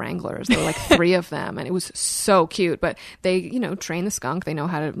skunk wranglers. There were like 3 of them, and it was so cute. But they, you know, train the skunk. They know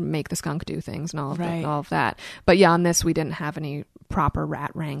how to make the skunk do things and all of that. But yeah, on this we didn't have any proper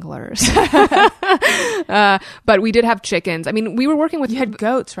rat wranglers. But we did have chickens. I mean, we were working with... You had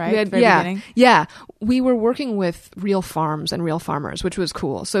goats, right? Yeah. We were working with real farms and real farmers, which was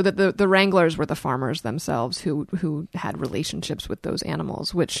cool. So that the wranglers were the farmers themselves who had relationships with those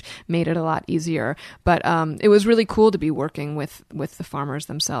animals, which made it a lot easier. But it was really cool to be working with the farmers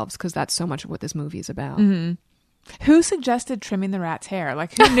themselves because that's so much of what this movie is about. Mm-hmm. Who suggested trimming the rat's hair?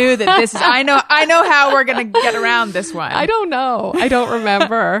 Like, who knew that this is... I know how we're going to get around this one. I don't know. I don't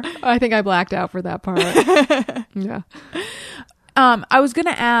remember. I think I blacked out for that part. Yeah. I was going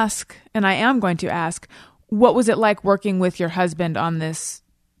to ask, and I am going to ask, what was it like working with your husband on this?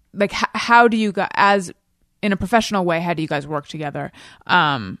 Like, how do you guys, as in a professional way, how do you guys work together?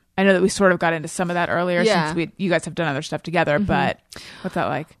 I know that we sort of got into some of that earlier since you guys have done other stuff together, but what's that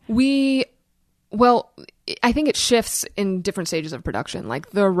like? Well, I think it shifts in different stages of production.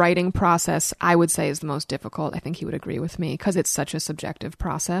 Like the writing process, I would say, is the most difficult. I think he would agree with me because it's such a subjective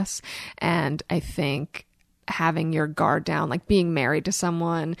process. And I think having your guard down, like being married to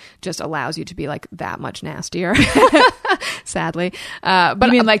someone just allows you to be like that much nastier, sadly. But I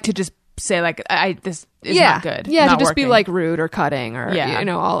mean, like to just say like, this is not good. Yeah, not to just working. be like rude or cutting or, you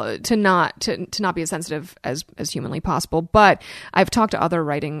know, all to not be as sensitive as humanly possible. But I've talked to other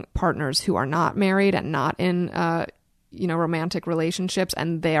writing partners who are not married and not in, romantic relationships,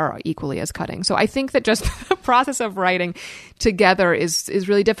 and they are equally as cutting. So I think that just the process of writing together is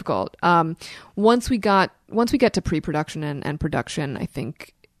really difficult. Once we get to pre-production and production, I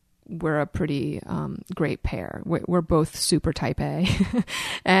think we're a pretty great pair. We're both super type A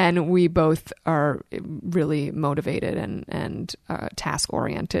and we both are really motivated and task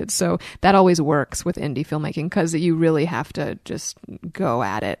oriented. So that always works with indie filmmaking because you really have to just go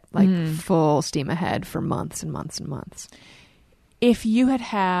at it like full steam ahead for months and months and months. If you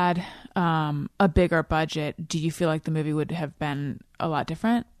had a bigger budget, do you feel like the movie would have been a lot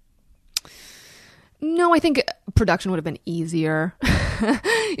different? No, I think production would have been easier.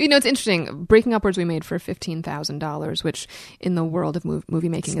 You know, it's interesting. Breaking Upwards we made for $15,000, which in the world of movie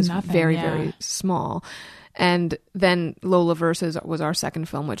making is nothing, very, very small. And then Lola Versus was our second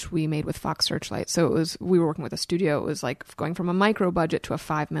film, which we made with Fox Searchlight. So we were working with a studio. It was like going from a micro budget to a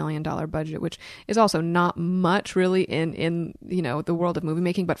 $5 million budget, which is also not much really in the world of movie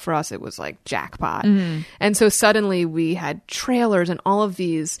making. But for us, it was like jackpot. Mm-hmm. And so suddenly we had trailers and all of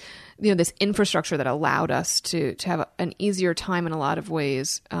these, this infrastructure that allowed us to have an easier time in a lot of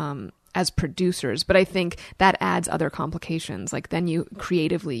ways, as producers. But I think that adds other complications. Like then you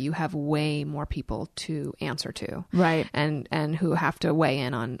have way more people to answer to. Right. And who have to weigh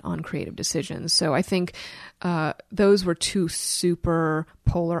in on creative decisions. So I think those were 2 super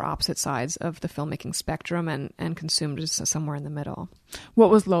polar opposite sides of the filmmaking spectrum and consumed just somewhere in the middle. What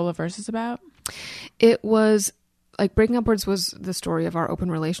was Lola Versus about? It was like Breaking Upwards was the story of our open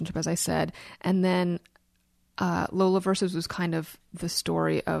relationship, as I said. And then Lola Versus was kind of the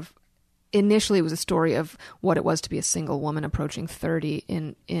story of... Initially, it was a story of what it was to be a single woman approaching 30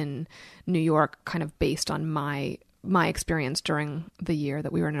 in New York, kind of based on my experience during the year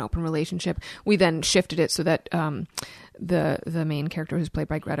that we were in an open relationship. We then shifted it so that the main character, who's played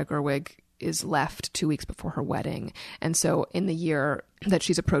by Greta Gerwig, is left 2 weeks before her wedding. And so in the year that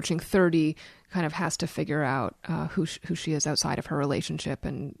she's approaching 30, kind of has to figure out who she is outside of her relationship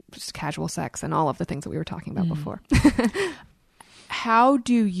and just casual sex and all of the things that we were talking about before. How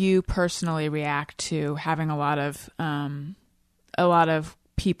do you personally react to having a lot of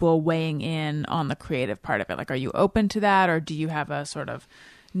people weighing in on the creative part of it? Like, are you open to that, or do you have a sort of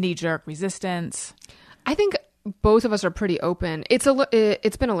knee-jerk resistance? I think both of us are pretty open. It's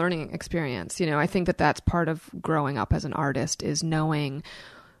been a learning experience. You know, I think that that's part of growing up as an artist, is knowing,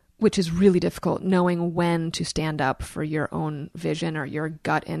 which is really difficult, knowing when to stand up for your own vision or your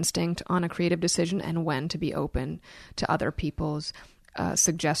gut instinct on a creative decision, and when to be open to other people's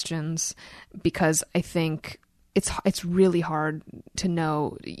suggestions, because I think it's really hard to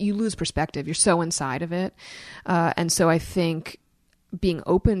know. You lose perspective. You're so inside of it. And so I think being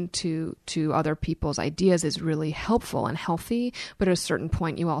open to other people's ideas is really helpful and healthy. But at a certain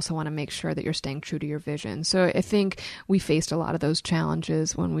point, you also want to make sure that you're staying true to your vision. So I think we faced a lot of those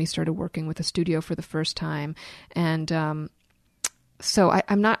challenges when we started working with a studio for the first time. And so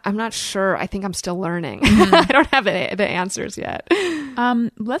I'm not sure. I think I'm still learning. I don't have the answers yet.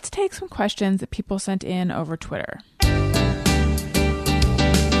 Let's take some questions that people sent in over Twitter.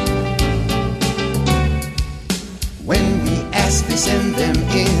 When we ask, they send them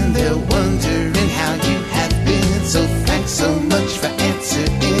in. They're wondering how you have been. So thanks so much for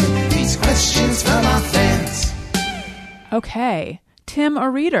answering these questions from our fans. Okay. Tim, a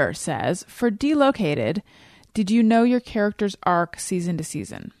reader, says, for Delocated, did you know your character's arc season to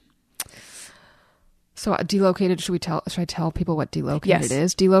season? So Delocated, should I tell people what Delocated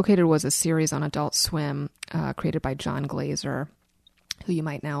is? Delocated was a series on Adult Swim created by John Glazer, who you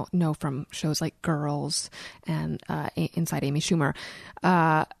might now know from shows like Girls and Inside Amy Schumer.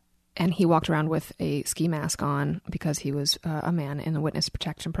 And he walked around with a ski mask on because he was a man in the witness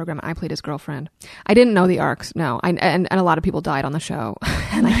protection program. I played his girlfriend. I didn't know the arcs, no. And a lot of people died on the show,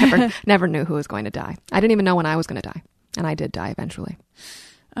 and I never knew who was going to die. I didn't even know when I was going to die, and I did die eventually.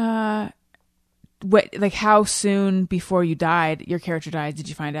 Like how soon before you died, your character died, did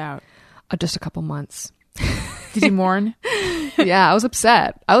you find out? Just a couple months. Did you mourn? Yeah, I was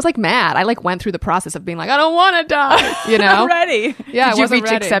upset. I was like mad. I like went through the process of being like, I don't want to die. You know, I'm ready. Yeah, did you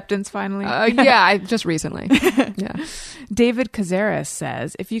reach acceptance finally? Yeah, just recently. Yeah. David Cazares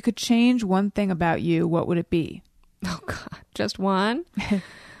says, if you could change one thing about you, what would it be? Oh God, just one.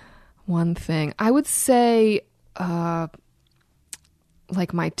 One thing. I would say, like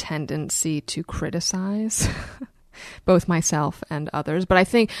my tendency to criticize both myself and others. But I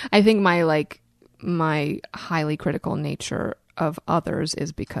think my highly critical nature of others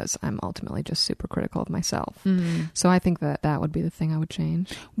is because I'm ultimately just super critical of myself. Mm-hmm. So I think that would be the thing I would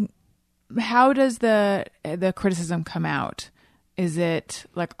change. How does the criticism come out? Is it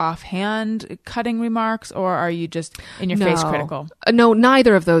like offhand cutting remarks, or are you just in your face critical? No,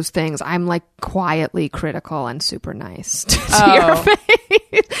 neither of those things. I'm like quietly critical and super nice to your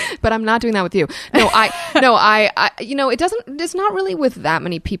face, but I'm not doing that with you. No, I you know, it's not really with that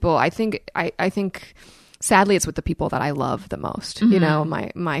many people. I think sadly it's with the people that I love the most. Mm-hmm. You know,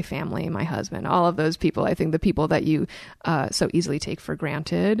 my family, my husband, all of those people. I think the people that you so easily take for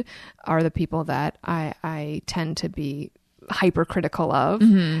granted are the people that I tend to be hypercritical of.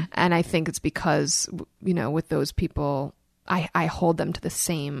 Mm-hmm. And I think it's because, you know, with those people, I hold them to the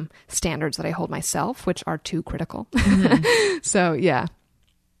same standards that I hold myself, which are too critical. Mm-hmm. So, yeah.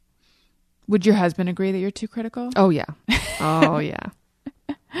 Would your husband agree that you're too critical? Oh, yeah. Oh, yeah.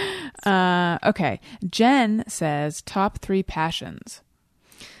 Okay. Jen says, top 3 passions.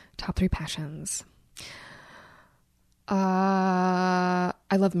 Top 3 passions. I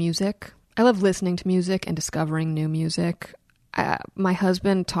love music. I love listening to music and discovering new music. My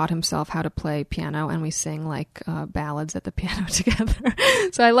husband taught himself how to play piano, and we sing like ballads at the piano together.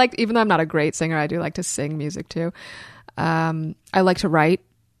 So I like, even though I'm not a great singer, I do like to sing music too. I like to write,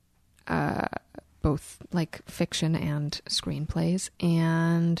 both like fiction and screenplays.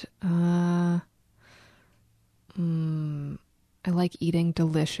 And I like eating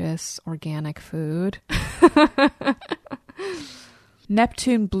delicious organic food.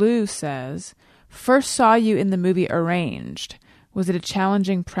 Neptune Blue says, first saw you in the movie Arranged. Was it a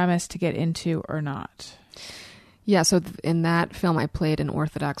challenging premise to get into or not? Yeah, so in that film, I played an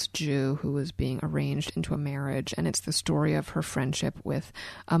Orthodox Jew who was being arranged into a marriage, and it's the story of her friendship with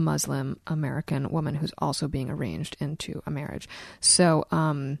a Muslim American woman who's also being arranged into a marriage. So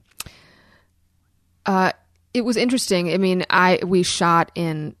it was interesting. I mean, we shot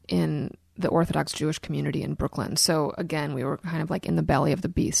in the Orthodox Jewish community in Brooklyn. So again, we were kind of like in the belly of the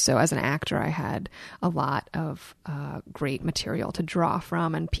beast. So as an actor, I had a lot of great material to draw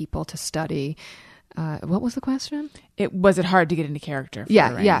from and people to study. What was the question? Was it hard to get into character?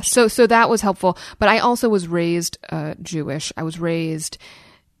 Yeah. So that was helpful. But I also was raised Jewish. I was raised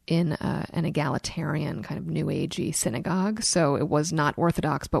in an egalitarian kind of New Agey synagogue. So it was not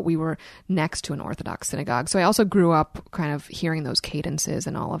Orthodox, but we were next to an Orthodox synagogue. So I also grew up kind of hearing those cadences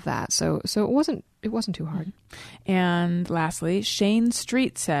and all of that. So it wasn't too hard. And lastly, Shane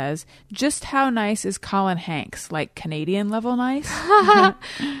Street says, just how nice is Colin Hanks? Like Canadian level nice?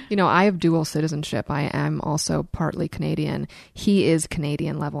 You know, I have dual citizenship. I am also partly Canadian. He is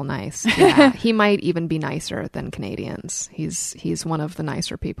Canadian level nice. Yeah. He might even be nicer than Canadians. He's one of the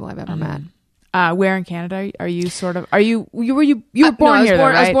nicer people I've ever met. Where in Canada are you? You were born here,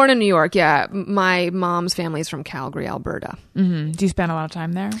 right? I was born in New York. Yeah, my mom's family is from Calgary, Alberta. Mm-hmm. Do you spend a lot of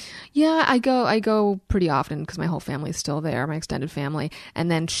time there? Yeah, I go pretty often because my whole family is still there, my extended family.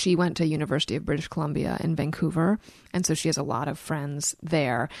 And then she went to University of British Columbia in Vancouver, and so she has a lot of friends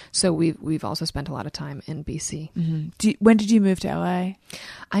there. So we've also spent a lot of time in BC. Mm-hmm. When did you move to LA?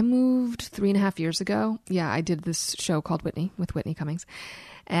 I moved 3.5 years ago. Yeah, I did this show called Whitney with Whitney Cummings.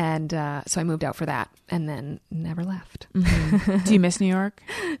 And so I moved out for that and then never left. Mm-hmm. Do you miss New York?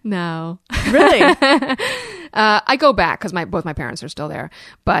 No. Really? I go back because both my parents are still there.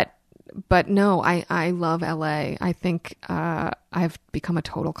 But no, I love LA. I think I've become a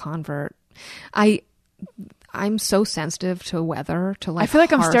total convert. I'm so sensitive to weather, to like I feel like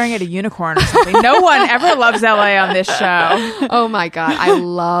harsh... I'm staring at a unicorn or something. No one ever loves LA on this show. Oh my God. I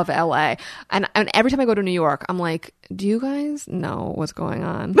love LA. And every time I go to New York, I'm like, do you guys know what's going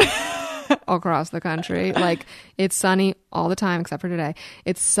on across the country? Like, it's sunny all the time, except for today.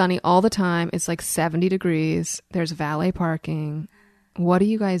 It's sunny all the time. It's like 70 degrees. There's valet parking. What are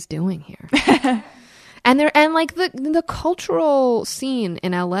you guys doing here? And like the cultural scene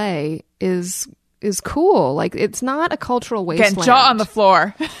in LA is cool. Like, it's not a cultural wasteland. Getting jaw on the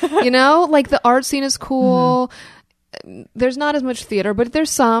floor. You know, like the art scene is cool. Mm-hmm. There's not as much theater, but there's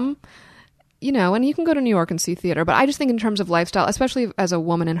some, you know, and you can go to New York and see theater. But I just think in terms of lifestyle, especially as a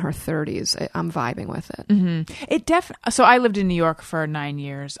woman in her 30s, I'm vibing with it. Mm-hmm. So I lived in New York for 9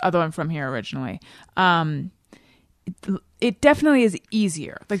 years, although I'm from here originally. It definitely is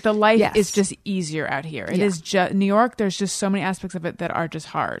easier. Like, the life is just easier out here. It is just New York. There's just so many aspects of it that are just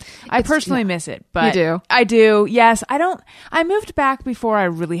hard. I personally miss it, but you do. I do. Yes, I don't. I moved back before I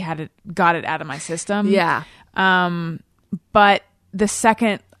really got it out of my system. Yeah. But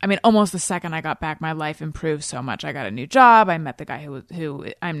almost the second I got back, my life improved so much. I got a new job. I met the guy who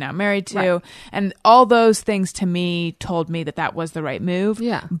I'm now married to. Right. And all those things to me told me that was the right move.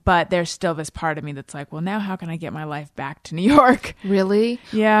 Yeah. But there's still this part of me that's like, well, now how can I get my life back to New York? Really?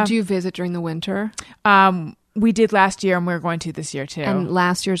 Yeah. Do you visit during the winter? We did last year, and we're going to this year too. And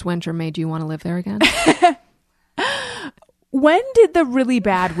last year's winter made you want to live there again? When did the really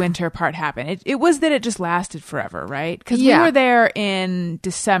bad winter part happen? It was that it just lasted forever, right? Because we were there in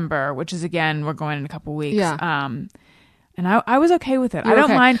December, which is, again, we're going in a couple weeks. Yeah. And I was okay with it. I don't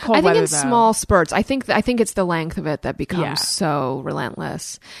mind cold weather, I think in though. small spurts. I think it's the length of it that becomes so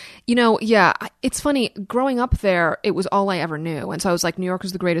relentless. You know, it's funny. Growing up there, it was all I ever knew. And so I was like, New York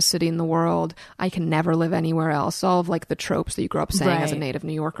is the greatest city in the world. I can never live anywhere else. All of like the tropes that you grew up saying as a native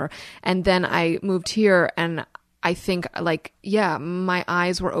New Yorker. And then I moved here, and I think, like, my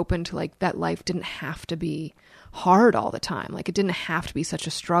eyes were open to, like, that life didn't have to be hard all the time. Like, it didn't have to be such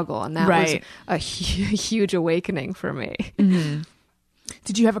a struggle. And that was a huge awakening for me. Mm-hmm.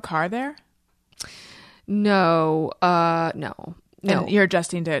 Did you have a car there? No. No. And you're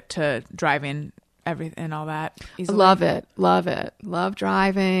adjusting to driving everything and all that easily? Love it. Love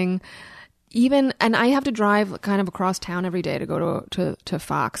driving. And I have to drive kind of across town every day to go to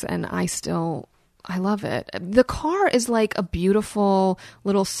Fox, and I love it. The car is like a beautiful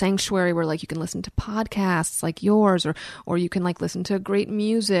little sanctuary where, like, you can listen to podcasts like yours, or you can, like, listen to great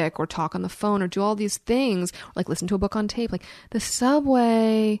music or talk on the phone or do all these things, like listen to a book on tape. Like, the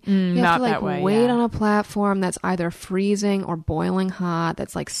subway, you have to, like, wait on a platform that's either freezing or boiling hot,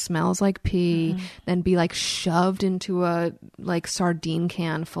 that's like smells like pee, then be like shoved into a like sardine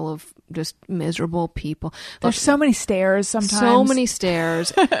can full of just miserable people. There's so many stairs sometimes. So many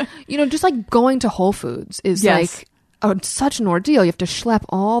stairs. You know, just like going to Whole Foods is like such an ordeal. You have to schlep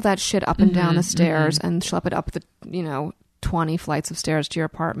all that shit up and down the stairs and schlep it up the, 20 flights of stairs to your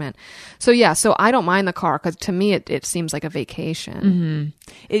apartment. So I don't mind the car because to me it seems like a vacation.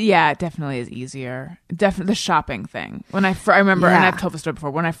 It definitely is easier. Definitely the shopping thing. When I remember, and I've told the story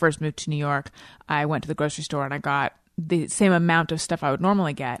before, when I first moved to New York, I went to the grocery store and I got the same amount of stuff I would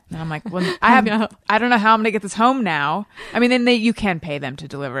normally get. And I'm like, well, I don't know how I'm going to get this home now. I mean, then you can pay them to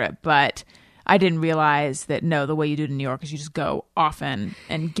deliver it, but I didn't realize that, no, the way you do it in New York is you just go often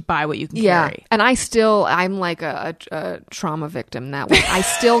and buy what you can carry. And I'm like a trauma victim that way. I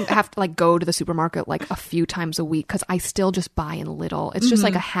still have to like go to the supermarket like a few times a week because I still just buy in little. It's just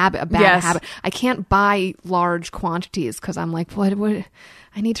like a habit, a bad habit. I can't buy large quantities because I'm like, what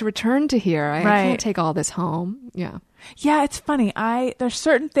I need to return to here. I can't take all this home. Yeah. Yeah, it's funny. There's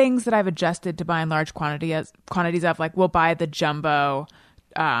certain things that I've adjusted to buying large quantities of, like we'll buy the jumbo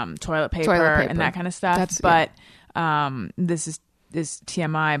toilet paper and that kind of stuff. This is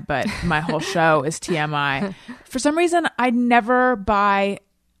TMI, but my whole show is TMI. For some reason, I never buy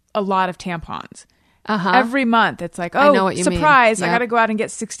a lot of tampons. Every month it's like, I know what you surprise, mean. Yep. I gotta go out and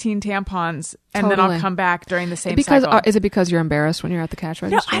get 16 tampons and then I'll come back during the same cycle. Is it because you're embarrassed when you're at the cash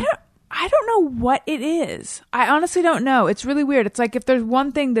register? No, I don't know what it is. I honestly don't know. It's really weird. It's like if there's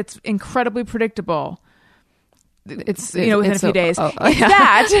one thing that's incredibly predictable, it's within a few days. It's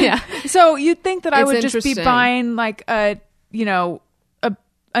that. Yeah. So you'd think that I would just be buying like a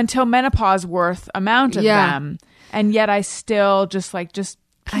until menopause worth amount of them, and yet I still just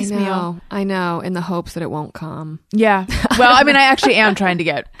piecemeal. I know, in the hopes that it won't come. Yeah. Well, I mean, I actually am trying to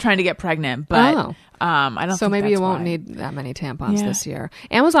get pregnant, but I don't. So think maybe that's you won't why. need that many tampons this year.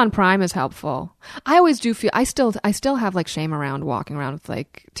 Amazon Prime is helpful. I always do feel I still have like shame around walking around with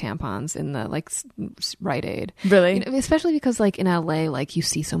like tampons in the like Rite Aid. Really, especially because like in LA, like you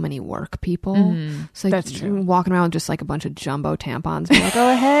see so many work people. So like, that's true. Walking around with just like a bunch of jumbo tampons, and like,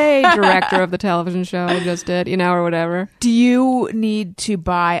 oh hey, director of the television show I just did, or whatever. Do you need to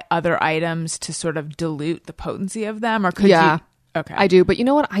buy other items to sort of dilute the potency of them, or could you? Okay. I do, but you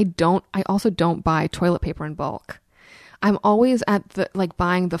know what? I also don't buy toilet paper in bulk. I'm always at the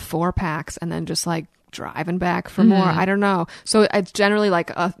buying the 4-packs and then just like driving back for more. I don't know. So it's generally like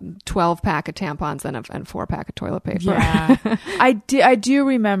a 12-pack of tampons and a 4-pack of toilet paper. Yeah. I do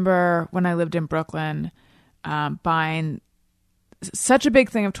remember when I lived in Brooklyn, buying such a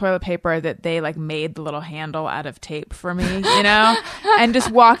big thing of toilet paper that they like made the little handle out of tape for me, and just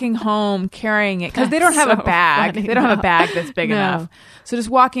walking home carrying it because they don't have a bag. They don't have a bag that's big enough. So just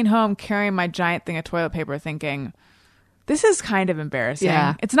walking home carrying my giant thing of toilet paper thinking, this is kind of embarrassing.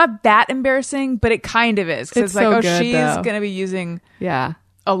 Yeah. It's not that embarrassing, but it kind of is. Because it's like, so good, she's going to be using a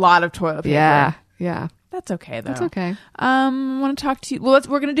lot of toilet paper. Yeah. Yeah. That's okay, though. That's okay. I want to talk to you. Well,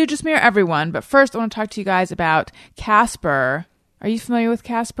 we're going to do Just Me or Everyone. But first, I want to talk to you guys about Casper. Are you familiar with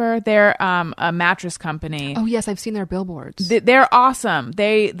Casper? They're a mattress company. Oh, yes. I've seen their billboards. They're awesome.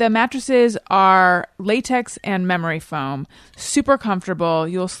 The mattresses are latex and memory foam. Super comfortable.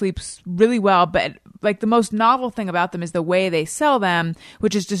 You'll sleep really well. But like the most novel thing about them is the way they sell them,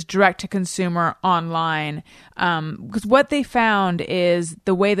 which is just direct to consumer online. Because what they found is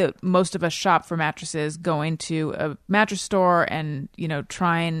the way that most of us shop for mattresses, going to a mattress store and,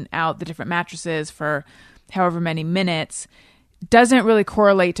 trying out the different mattresses for however many minutes, doesn't really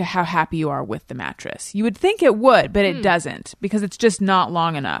correlate to how happy you are with the mattress. You would think it would, but it doesn't because it's just not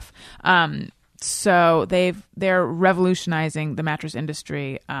long enough. So they're revolutionizing the mattress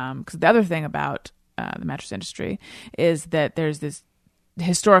industry. Because the other thing about the mattress industry is that there's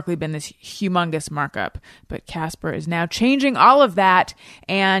historically been this humongous markup, but Casper is now changing all of that.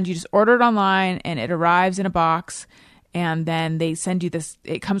 And you just order it online and it arrives in a box. And then they send you this,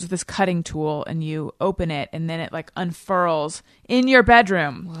 it comes with this cutting tool and you open it and then it like unfurls in your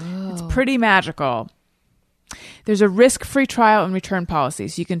bedroom. Whoa. It's pretty magical. There's a risk-free trial and return policy,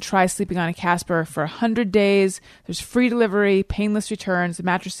 so you can try sleeping on a Casper for 100 days. There's free delivery, painless returns. The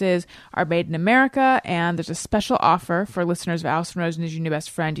mattresses are made in America, and there's a special offer for listeners of Allison Rosen is Your New Best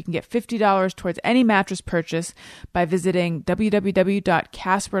Friend. You can get $50 towards any mattress purchase by visiting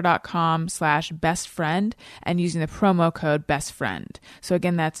www.casper.com/bestfriend and using the promo code bestfriend. So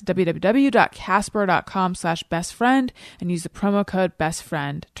again, that's www.casper.com/bestfriend and use the promo code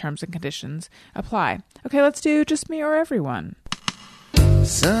bestfriend. Terms and conditions apply. Okay, let's do Just Me or Everyone.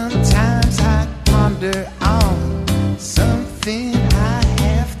 Sometimes I ponder on something I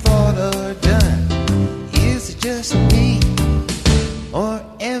have thought or done. Is it just me or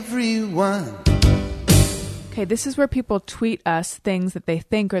everyone? Okay, this is where people tweet us things that they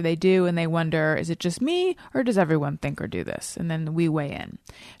think or they do, and they wonder, is it just me or does everyone think or do this? And then we weigh in.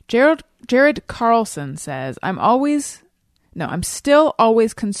 Jared Carlson says, I'm still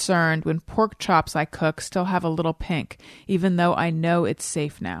always concerned when pork chops I cook still have a little pink, even though I know it's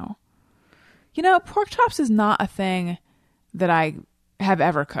safe now. Pork chops is not a thing that I have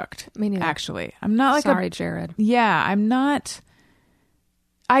ever cooked. Me neither. Actually, I'm not like Sorry, Jared. Yeah, I'm not.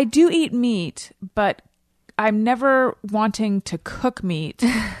 I do eat meat, but I'm never wanting to cook meat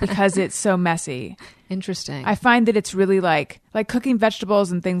because it's so messy. Interesting. I find that it's really like cooking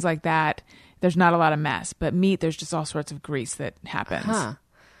vegetables and things like that. There's not a lot of mess, but meat, there's just all sorts of grease that happens. Huh.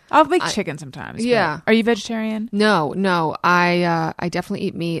 I'll make chicken sometimes. Yeah. Are you vegetarian? No. I definitely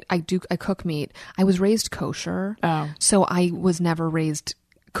eat meat. I cook meat. I was raised kosher. Oh. So I was never raised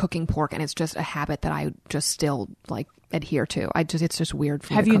cooking pork, and it's just a habit that I just still like adhere to. It's just weird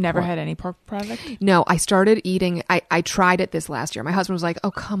for me. Have to you cook never pork. had any pork product? No, I started eating. I tried it this last year. My husband was like,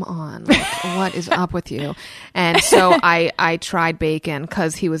 "Oh, come on, like, what is up with you?" And so I tried bacon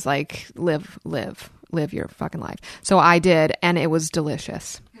because he was like, "Live your fucking life." So I did, and it was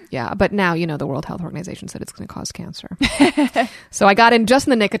delicious. Yeah, but now the World Health Organization said it's going to cause cancer. So I got in just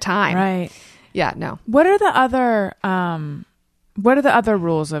in the nick of time. Right. Yeah. No. What are the other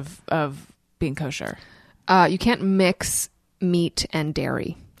rules of being kosher? You can't mix meat and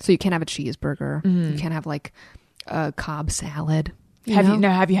dairy. So you can't have a cheeseburger. You can't have like a Cobb salad.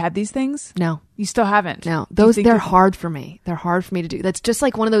 Have you had these things? No. You still haven't? No. They're hard for me. They're hard for me to do. That's just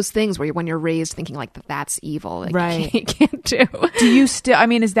like one of those things where when you're raised thinking like that's evil. Like, right. You can't do. Do you still, I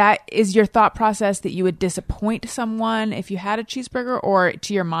mean, is your thought process that you would disappoint someone if you had a cheeseburger, or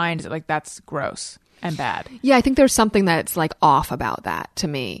to your mind, is it like that's gross and bad? Yeah, I think there's something that's like off about that to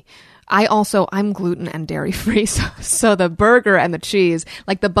me. I'm gluten and dairy free, so the burger and the cheese,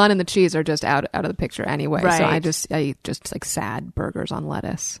 like the bun and the cheese, are just out of the picture anyway. Right. So I eat just like sad burgers on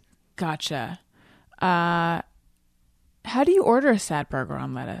lettuce. Gotcha. How do you order a sad burger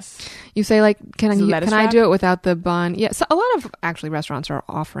on lettuce? You say like, can I do it without the bun? Yeah, so a lot of actually restaurants are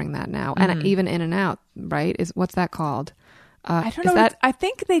offering that now, and even In-N-Out, right? What's that called? I don't know. I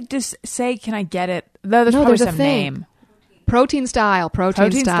think they just say, "Can I get it?" Though there's probably some name. Protein style.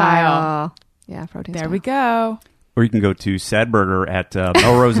 Yeah, protein style. There we go. Or you can go to Sad Burger at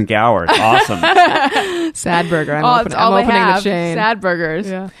Melrose and Gower. It's awesome. Sad Burger. I'm opening the chain. Sad Burgers.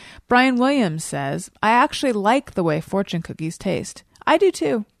 Yeah. Brian Williams says, "I actually like the way fortune cookies taste." I do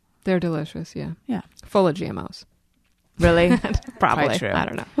too. They're delicious. Yeah. Yeah. Full of GMOs. Really? Probably. True. I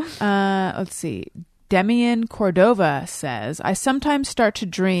don't know. Let's see. Demian Cordova says, "I sometimes start to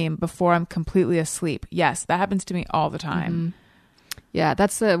dream before I'm completely asleep." Yes, that happens to me all the time. Mm-hmm. Yeah,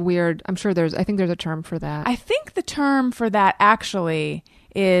 that's a weird. I think there's a term for that. I think the term for that actually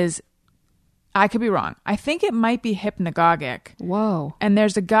is, I could be wrong, I think it might be hypnagogic. Whoa. And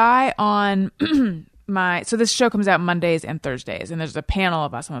there's a guy on so this show comes out Mondays and Thursdays, and there's a panel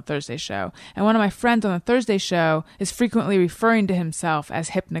of us on the Thursday show. And one of my friends on the Thursday show is frequently referring to himself as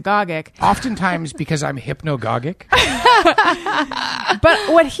hypnagogic. Oftentimes because I'm hypnagogic.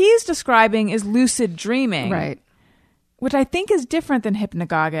 But what he's describing is lucid dreaming. Right. Which I think is different than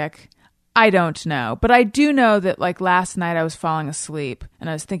hypnagogic. I don't know. But I do know that like last night I was falling asleep and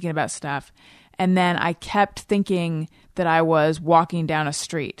I was thinking about stuff. And then I kept thinking that I was walking down a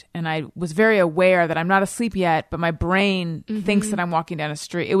street. And I was very aware that I'm not asleep yet, but my brain thinks that I'm walking down a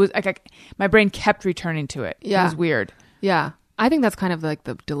street. It was like my brain kept returning to it. Yeah. It was weird. Yeah. I think that's kind of like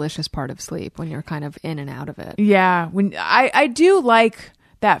the delicious part of sleep, when you're kind of in and out of it. Yeah. When I do like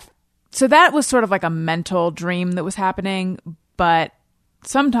that. So that was sort of like a mental dream that was happening. But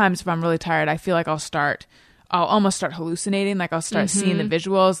sometimes if I'm really tired, I feel like I'll almost start hallucinating. Like I'll start seeing the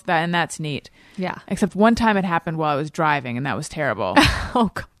visuals, and that's neat. Yeah. Except one time it happened while I was driving, and that was terrible.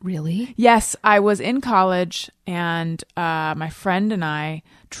 Oh, really? Yes, I was in college, and my friend and I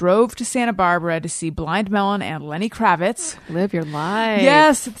drove to Santa Barbara to see Blind Melon and Lenny Kravitz. Live your life.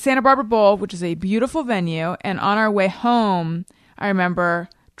 Yes, at the Santa Barbara Bowl, which is a beautiful venue. And on our way home, I remember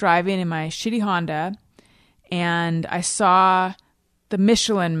driving in my shitty Honda, and I saw the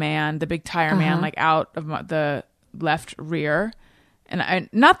Michelin Man, the big tire man, like out of the left rear. And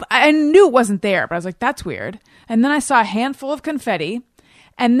I knew it wasn't there, but I was like, that's weird. And then I saw a handful of confetti,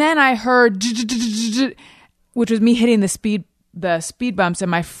 and then I heard, which was me hitting the speed bumps, and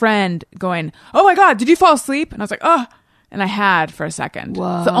my friend going, "Oh my God, did you fall asleep?" And I was like, "Oh," and I had for a second.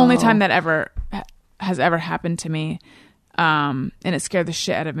 Whoa. It's the only time that has ever happened to me. And it scared the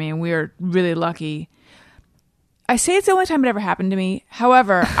shit out of me, and we were really lucky. I say it's the only time it ever happened to me.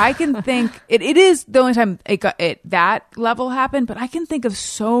 However, I can think it is the only time that level happened, but I can think of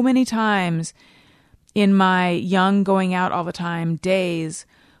so many times in my young going out all the time days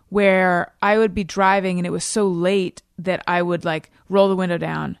where I would be driving and it was so late that I would like roll the window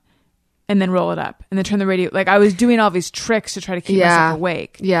down and then roll it up and then turn the radio. Like I was doing all these tricks to try to keep myself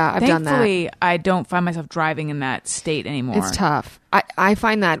awake. Yeah, I've done that. Thankfully, I don't find myself driving in that state anymore. It's tough. I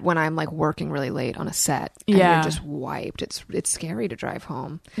find that when I'm like working really late on a set and you're just wiped, it's scary to drive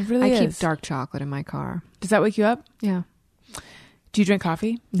home. It really is. I keep dark chocolate in my car. Does that wake you up? Yeah. Do you drink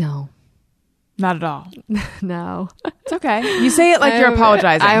coffee? No. Not at all. No. It's okay. You say it like you're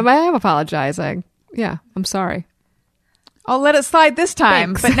apologizing. I am apologizing. Yeah, I'm sorry. I'll let it slide this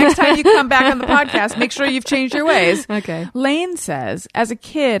time, Thanks. but next time you come back on the podcast, make sure you've changed your ways. Okay. Lane says, as a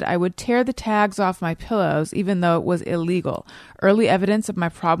kid, I would tear the tags off my pillows, even though it was illegal. Early evidence of my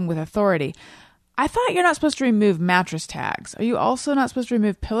problem with authority. I thought you're not supposed to remove mattress tags. Are you also not supposed to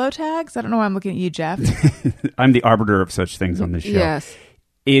remove pillow tags? I don't know why I'm looking at you, Jeff. I'm the arbiter of such things on this show.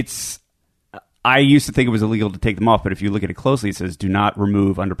 Yes. I used to think it was illegal to take them off, but if you look at it closely, it says do not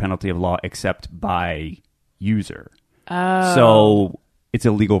remove under penalty of law except by user. Oh. So it's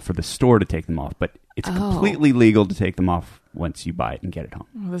illegal for the store to take them off, but it's completely legal to take them off once you buy it and get it home.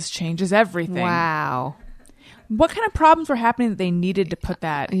 Well, this changes everything. Wow. What kind of problems were happening that they needed to put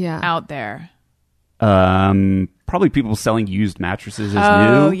that out there? Probably people selling used mattresses as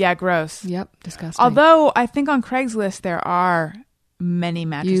new. Oh, yeah, gross. Yep, disgusting. Although I think on Craigslist there are many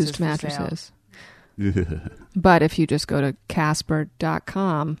mattresses used for mattresses. sale. But if you just go to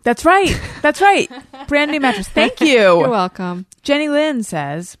Casper.com. That's right. That's right. Brand new mattress. Thank you. You're welcome. Jenny Lynn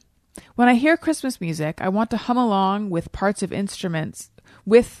says, when I hear Christmas music, I want to hum along with parts of instrument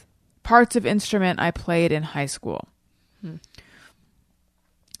I played in high school.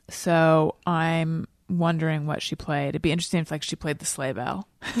 So I'm wondering what she played. It'd be interesting if she played the sleigh bell.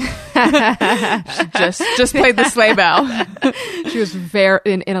 She just played the sleigh bell. She was very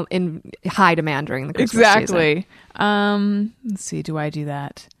in high demand during the Christmas exactly. season. Let's see. Do I do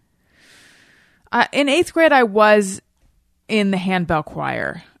that? In 8th grade, I was in the handbell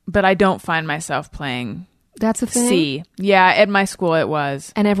choir, but I don't find myself playing. That's a thing? C. Yeah, at my school it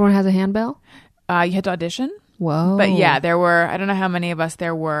was. And everyone has a handbell? You had to audition. Whoa. But yeah, there were, I don't know how many of us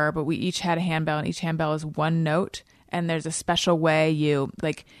there were, but we each had a handbell, and each handbell is one note. And there's a special way you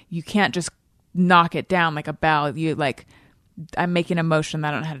can't just knock it down like a bell. I'm making a motion that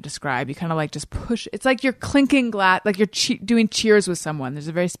I don't know how to describe. You kind of just push. It's like you're clinking glass, like you're doing cheers with someone. There's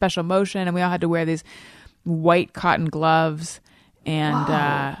a very special motion, and we all had to wear these white cotton gloves. And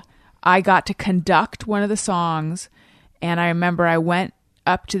I got to conduct one of the songs. And I remember I went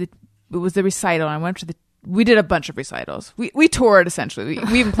up to it was the recital. And I went up to we did a bunch of recitals. We toured, essentially.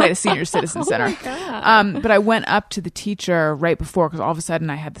 We even played a senior citizen center. But I went up to the teacher right before, because all of a sudden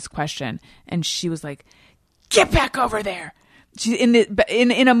I had this question, and she was like, "Get back over there!" She,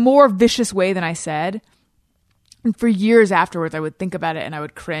 in a more vicious way than I said. And for years afterwards, I would think about it and I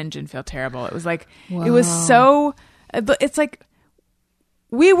would cringe and feel terrible. It was like, Wow. it was so. It's like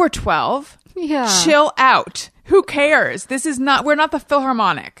we were 12. Yeah. Chill out. Who cares? We're not the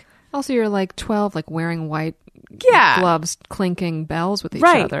Philharmonic. Also, you're 12, wearing white gloves, clinking bells with each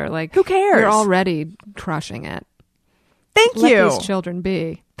Right. other. Who cares? You're already crushing it. Thank you. Let these children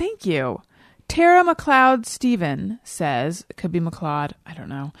be. Thank you. Tara McLeod Stephen says, it could be McLeod, I don't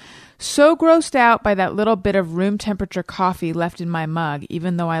know. So grossed out by that little bit of room temperature coffee left in my mug,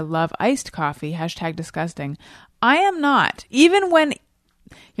 even though I love iced coffee, #disgusting. I am not. Even when,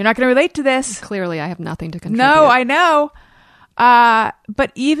 you're not going to relate to this. Clearly, I have nothing to contribute. No, I know.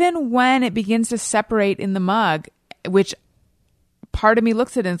 But even when it begins to separate in the mug, which part of me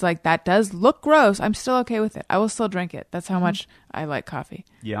looks at it and is like, that does look gross, I'm still okay with it. I will still drink it. That's how much I like coffee.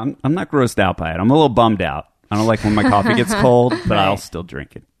 Yeah, I'm not grossed out by it. I'm a little bummed out. I don't like when my coffee gets cold, but I'll still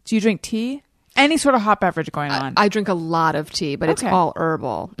drink it. Do you drink tea? Any sort of hot beverage going on? I drink a lot of tea, but it's Okay. all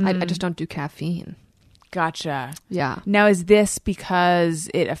herbal. I just don't do caffeine. Gotcha. Yeah. Now, is this because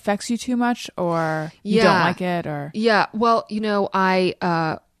it affects you too much, or you don't like it, or? Yeah. Well,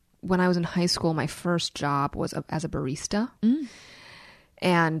 I when I was in high school, my first job was as a barista,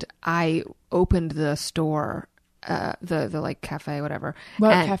 and I opened the store, the cafe, whatever.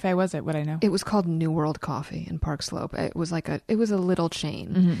 What And cafe was it? Would I know? It was called New World Coffee in Park Slope. It was a little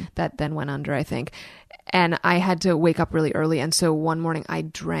chain that then went under, I think. And I had to wake up really early. And so one morning I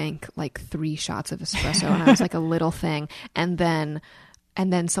drank 3 shots of espresso, and I was like a little thing. And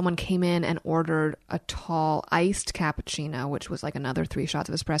then someone came in and ordered a tall iced cappuccino, which was another 3 shots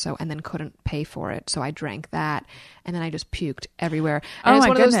of espresso, and then couldn't pay for it. So I drank that, and then I just puked everywhere. And it's my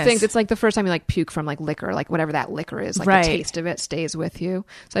one of those goodness. things. It's like the first time you puke from liquor, whatever that liquor is, Right. the taste of it stays with you.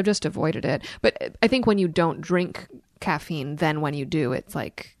 So I've just avoided it. But I think when you don't drink caffeine, then when you do, it's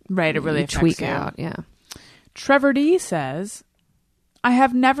Right, it really you affects tweak you. out. Yeah. Trevor D says, I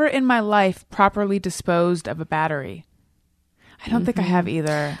have never in my life properly disposed of a battery. I don't think I have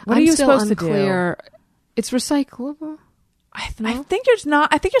either. What I'm are you still supposed unclear. to do? It's recyclable. I think you're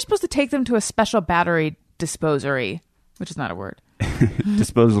not. I think you're supposed to take them to a special battery disposery, which is not a word.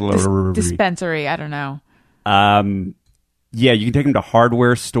 Disposal Dispensary. I don't know. Yeah, you can take them to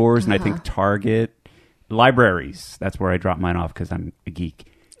hardware stores, and I think Target, libraries. That's where I drop mine off because I'm a geek.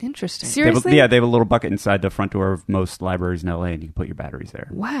 Interesting. Seriously? They have a little bucket inside the front door of most libraries in LA, and you can put your batteries there.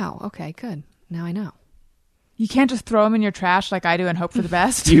 Wow. Okay, good. Now I know. You can't just throw them in your trash like I do and hope for the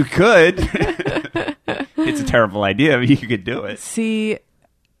best. You could. It's a terrible idea, but you could do it. See,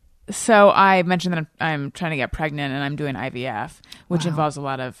 so I mentioned that I'm trying to get pregnant and I'm doing IVF, which involves a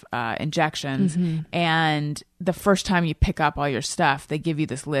lot of injections. And the first time you pick up all your stuff, they give you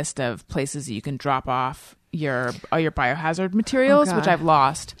this list of places that you can drop off all your biohazard materials, which I've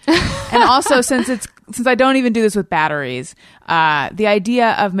lost. And also, since I don't even do this with batteries, the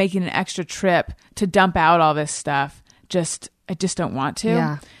idea of making an extra trip to dump out all this stuff, I just don't want to.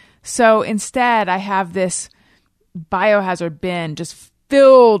 Yeah. So instead, I have this biohazard bin just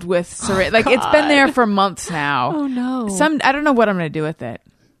filled with syringe. Like it's been there for months now. Oh no! I don't know what I'm going to do with it.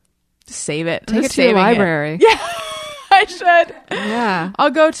 Just save it. Take it to your library. Yeah, I should. Yeah. I'll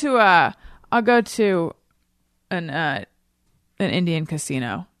go to an Indian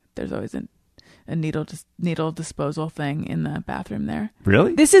casino. There's always a needle disposal thing in the bathroom there.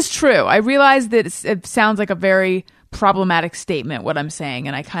 Really? This is true. I realize that it sounds like a very problematic statement, what I'm saying,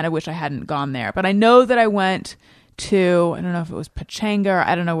 and I kind of wish I hadn't gone there. But I know that I went to, I don't know if it was Pachanga, or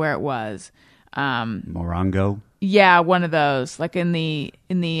I don't know where it was. Morongo? Yeah, one of those, like in the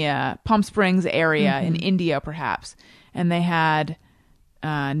Palm Springs area in India, perhaps. And they had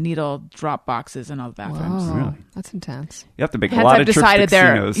needle drop boxes in all the bathrooms. Whoa, Really? that's intense. You have to make a Hence, lot I've of trips to decided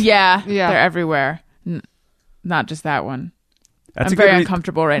casinos. they're everywhere. Not just that one. That's I'm very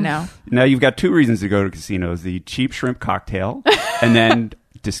uncomfortable right now. Now you've got two reasons to go to casinos: the cheap shrimp cocktail, and then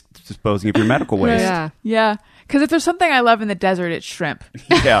disposing of your medical waste. Yeah. Yeah. Because if there's something I love in the desert, it's shrimp.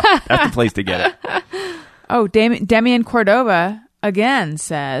 Yeah, that's the place to get it. Oh, Demian Cordova again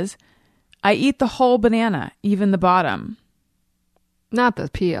says, I eat the whole banana, even the bottom. Not the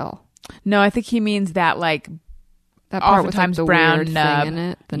peel. No, I think he means that like That part with like oftentimes the brown weird nub. thing in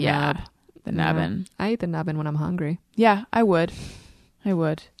it. The Yeah, nub. the nubbin. I eat the nubbin when I'm hungry. Yeah, I would. I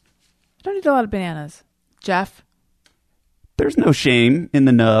don't eat a lot of bananas. Jeff? There's no shame in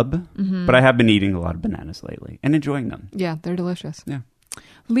the nub, but I have been eating a lot of bananas lately and enjoying them. Yeah, they're delicious. Yeah.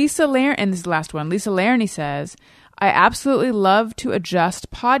 Lisa Lairney, and this is the last one. Lisa Lairney says, I absolutely love to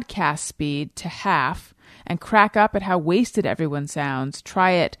adjust podcast speed to half and crack up at how wasted everyone sounds.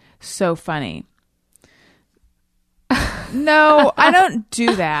 Try it. So funny. No, I don't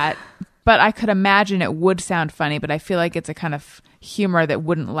do that, but I could imagine it would sound funny, but I feel like it's a kind of humor that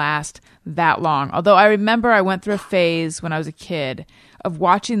wouldn't last that long. Although I remember I went through a phase when I was a kid of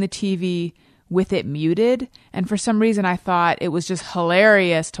watching the TV with it muted, and for some reason I thought it was just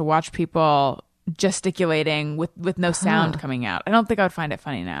hilarious to watch people gesticulating with no sound coming out. I don't think I would find it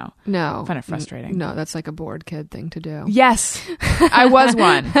funny now. No. I find it frustrating. No, that's like a bored kid thing to do. Yes, I was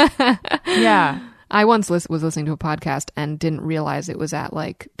one. Yeah. I once was listening to a podcast and didn't realize it was at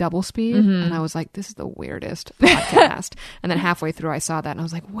like double speed. And I was like, this is the weirdest podcast. And then halfway through I saw that and I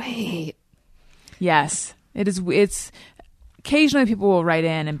was like, wait. Yes, it is. It's occasionally people will write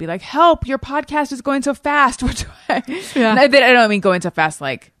in and be like, help, your podcast is going so fast. Which I don't mean going so fast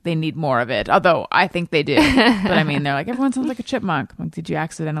like they need more of it, although I think they do. But I mean, they're like, everyone sounds like a chipmunk. I'm like, did you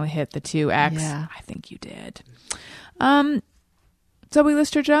accidentally hit the 2X? Yeah. I think you did. Zoe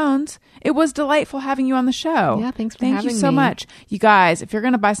Lister-Jones, it was delightful having you on the show. Yeah, thanks for Thank having you so me. much. You guys, if you're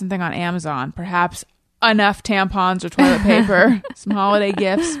going to buy something on Amazon, perhaps enough tampons or toilet paper, some holiday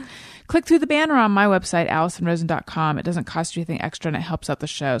gifts, click through the banner on my website, AllisonRosen.com. It doesn't cost you anything extra and it helps out the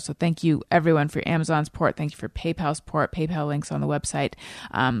show. So thank you, everyone, for your Amazon support. Thank you for PayPal support. PayPal links on the website.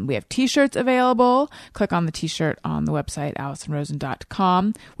 We have T-shirts available. Click on the T-shirt on the website,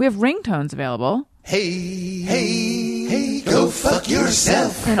 AllisonRosen.com. We have ringtones available. Hey, go fuck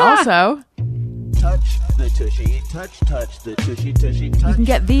yourself. And also, Touch the tushy, touch the tushy, touch. you can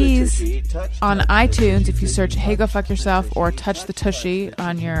get these the tushy, on touch iTunes the if you tushy, search Hey Go Fuck Yourself or Touch the Tushy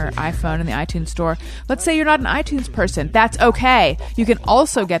on your iPhone in the iTunes store. Let's say you're not an iTunes person. That's okay. You can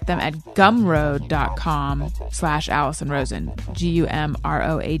also get them at gumroad.com/AllisonRosen.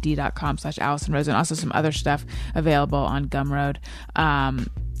 GUMROAD.com/AllisonRosen. Also some other stuff available on Gumroad.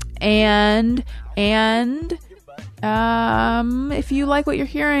 And if you like what you're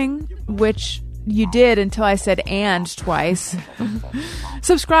hearing, which you did until I said and twice,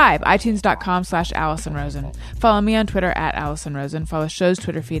 subscribe, itunes.com/AllisonRosen. Follow me on Twitter at AllisonRosen. Follow the show's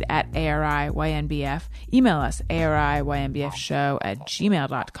Twitter feed at ARIYNBF. Email us,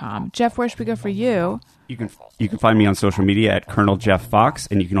 ARIYNBFshow@gmail.com. Jeff, where should we go for you? You can find me on social media at Colonel Jeff Fox,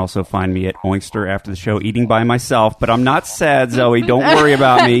 and you can also find me at Oinkster after the show eating by myself. But I'm not sad, Zoe. Don't worry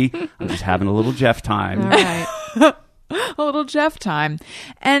about me. I'm just having a little Jeff time. All right. A little Jeff time.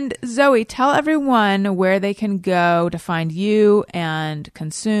 And Zoe, tell everyone where they can go to find you and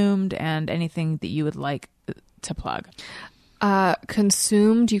Consumed and anything that you would like to plug.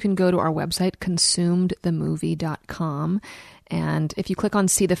 Consumed, you can go to our website, consumedthemovie.com. And if you click on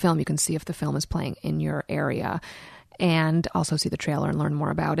see the film, you can see if the film is playing in your area and also see the trailer and learn more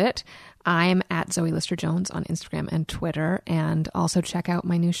about it. I'm at Zoe Lister-Jones on Instagram and Twitter. And also check out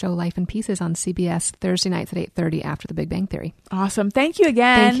my new show, Life in Pieces, on CBS Thursday nights at 8:30 after The Big Bang Theory. Awesome. Thank you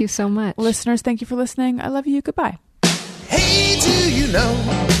again. Thank you so much. Listeners, thank you for listening. I love you. Goodbye. Hey, do you know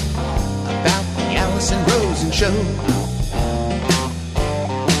about the Allison Rosen show?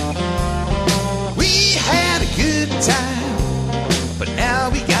 We had a good time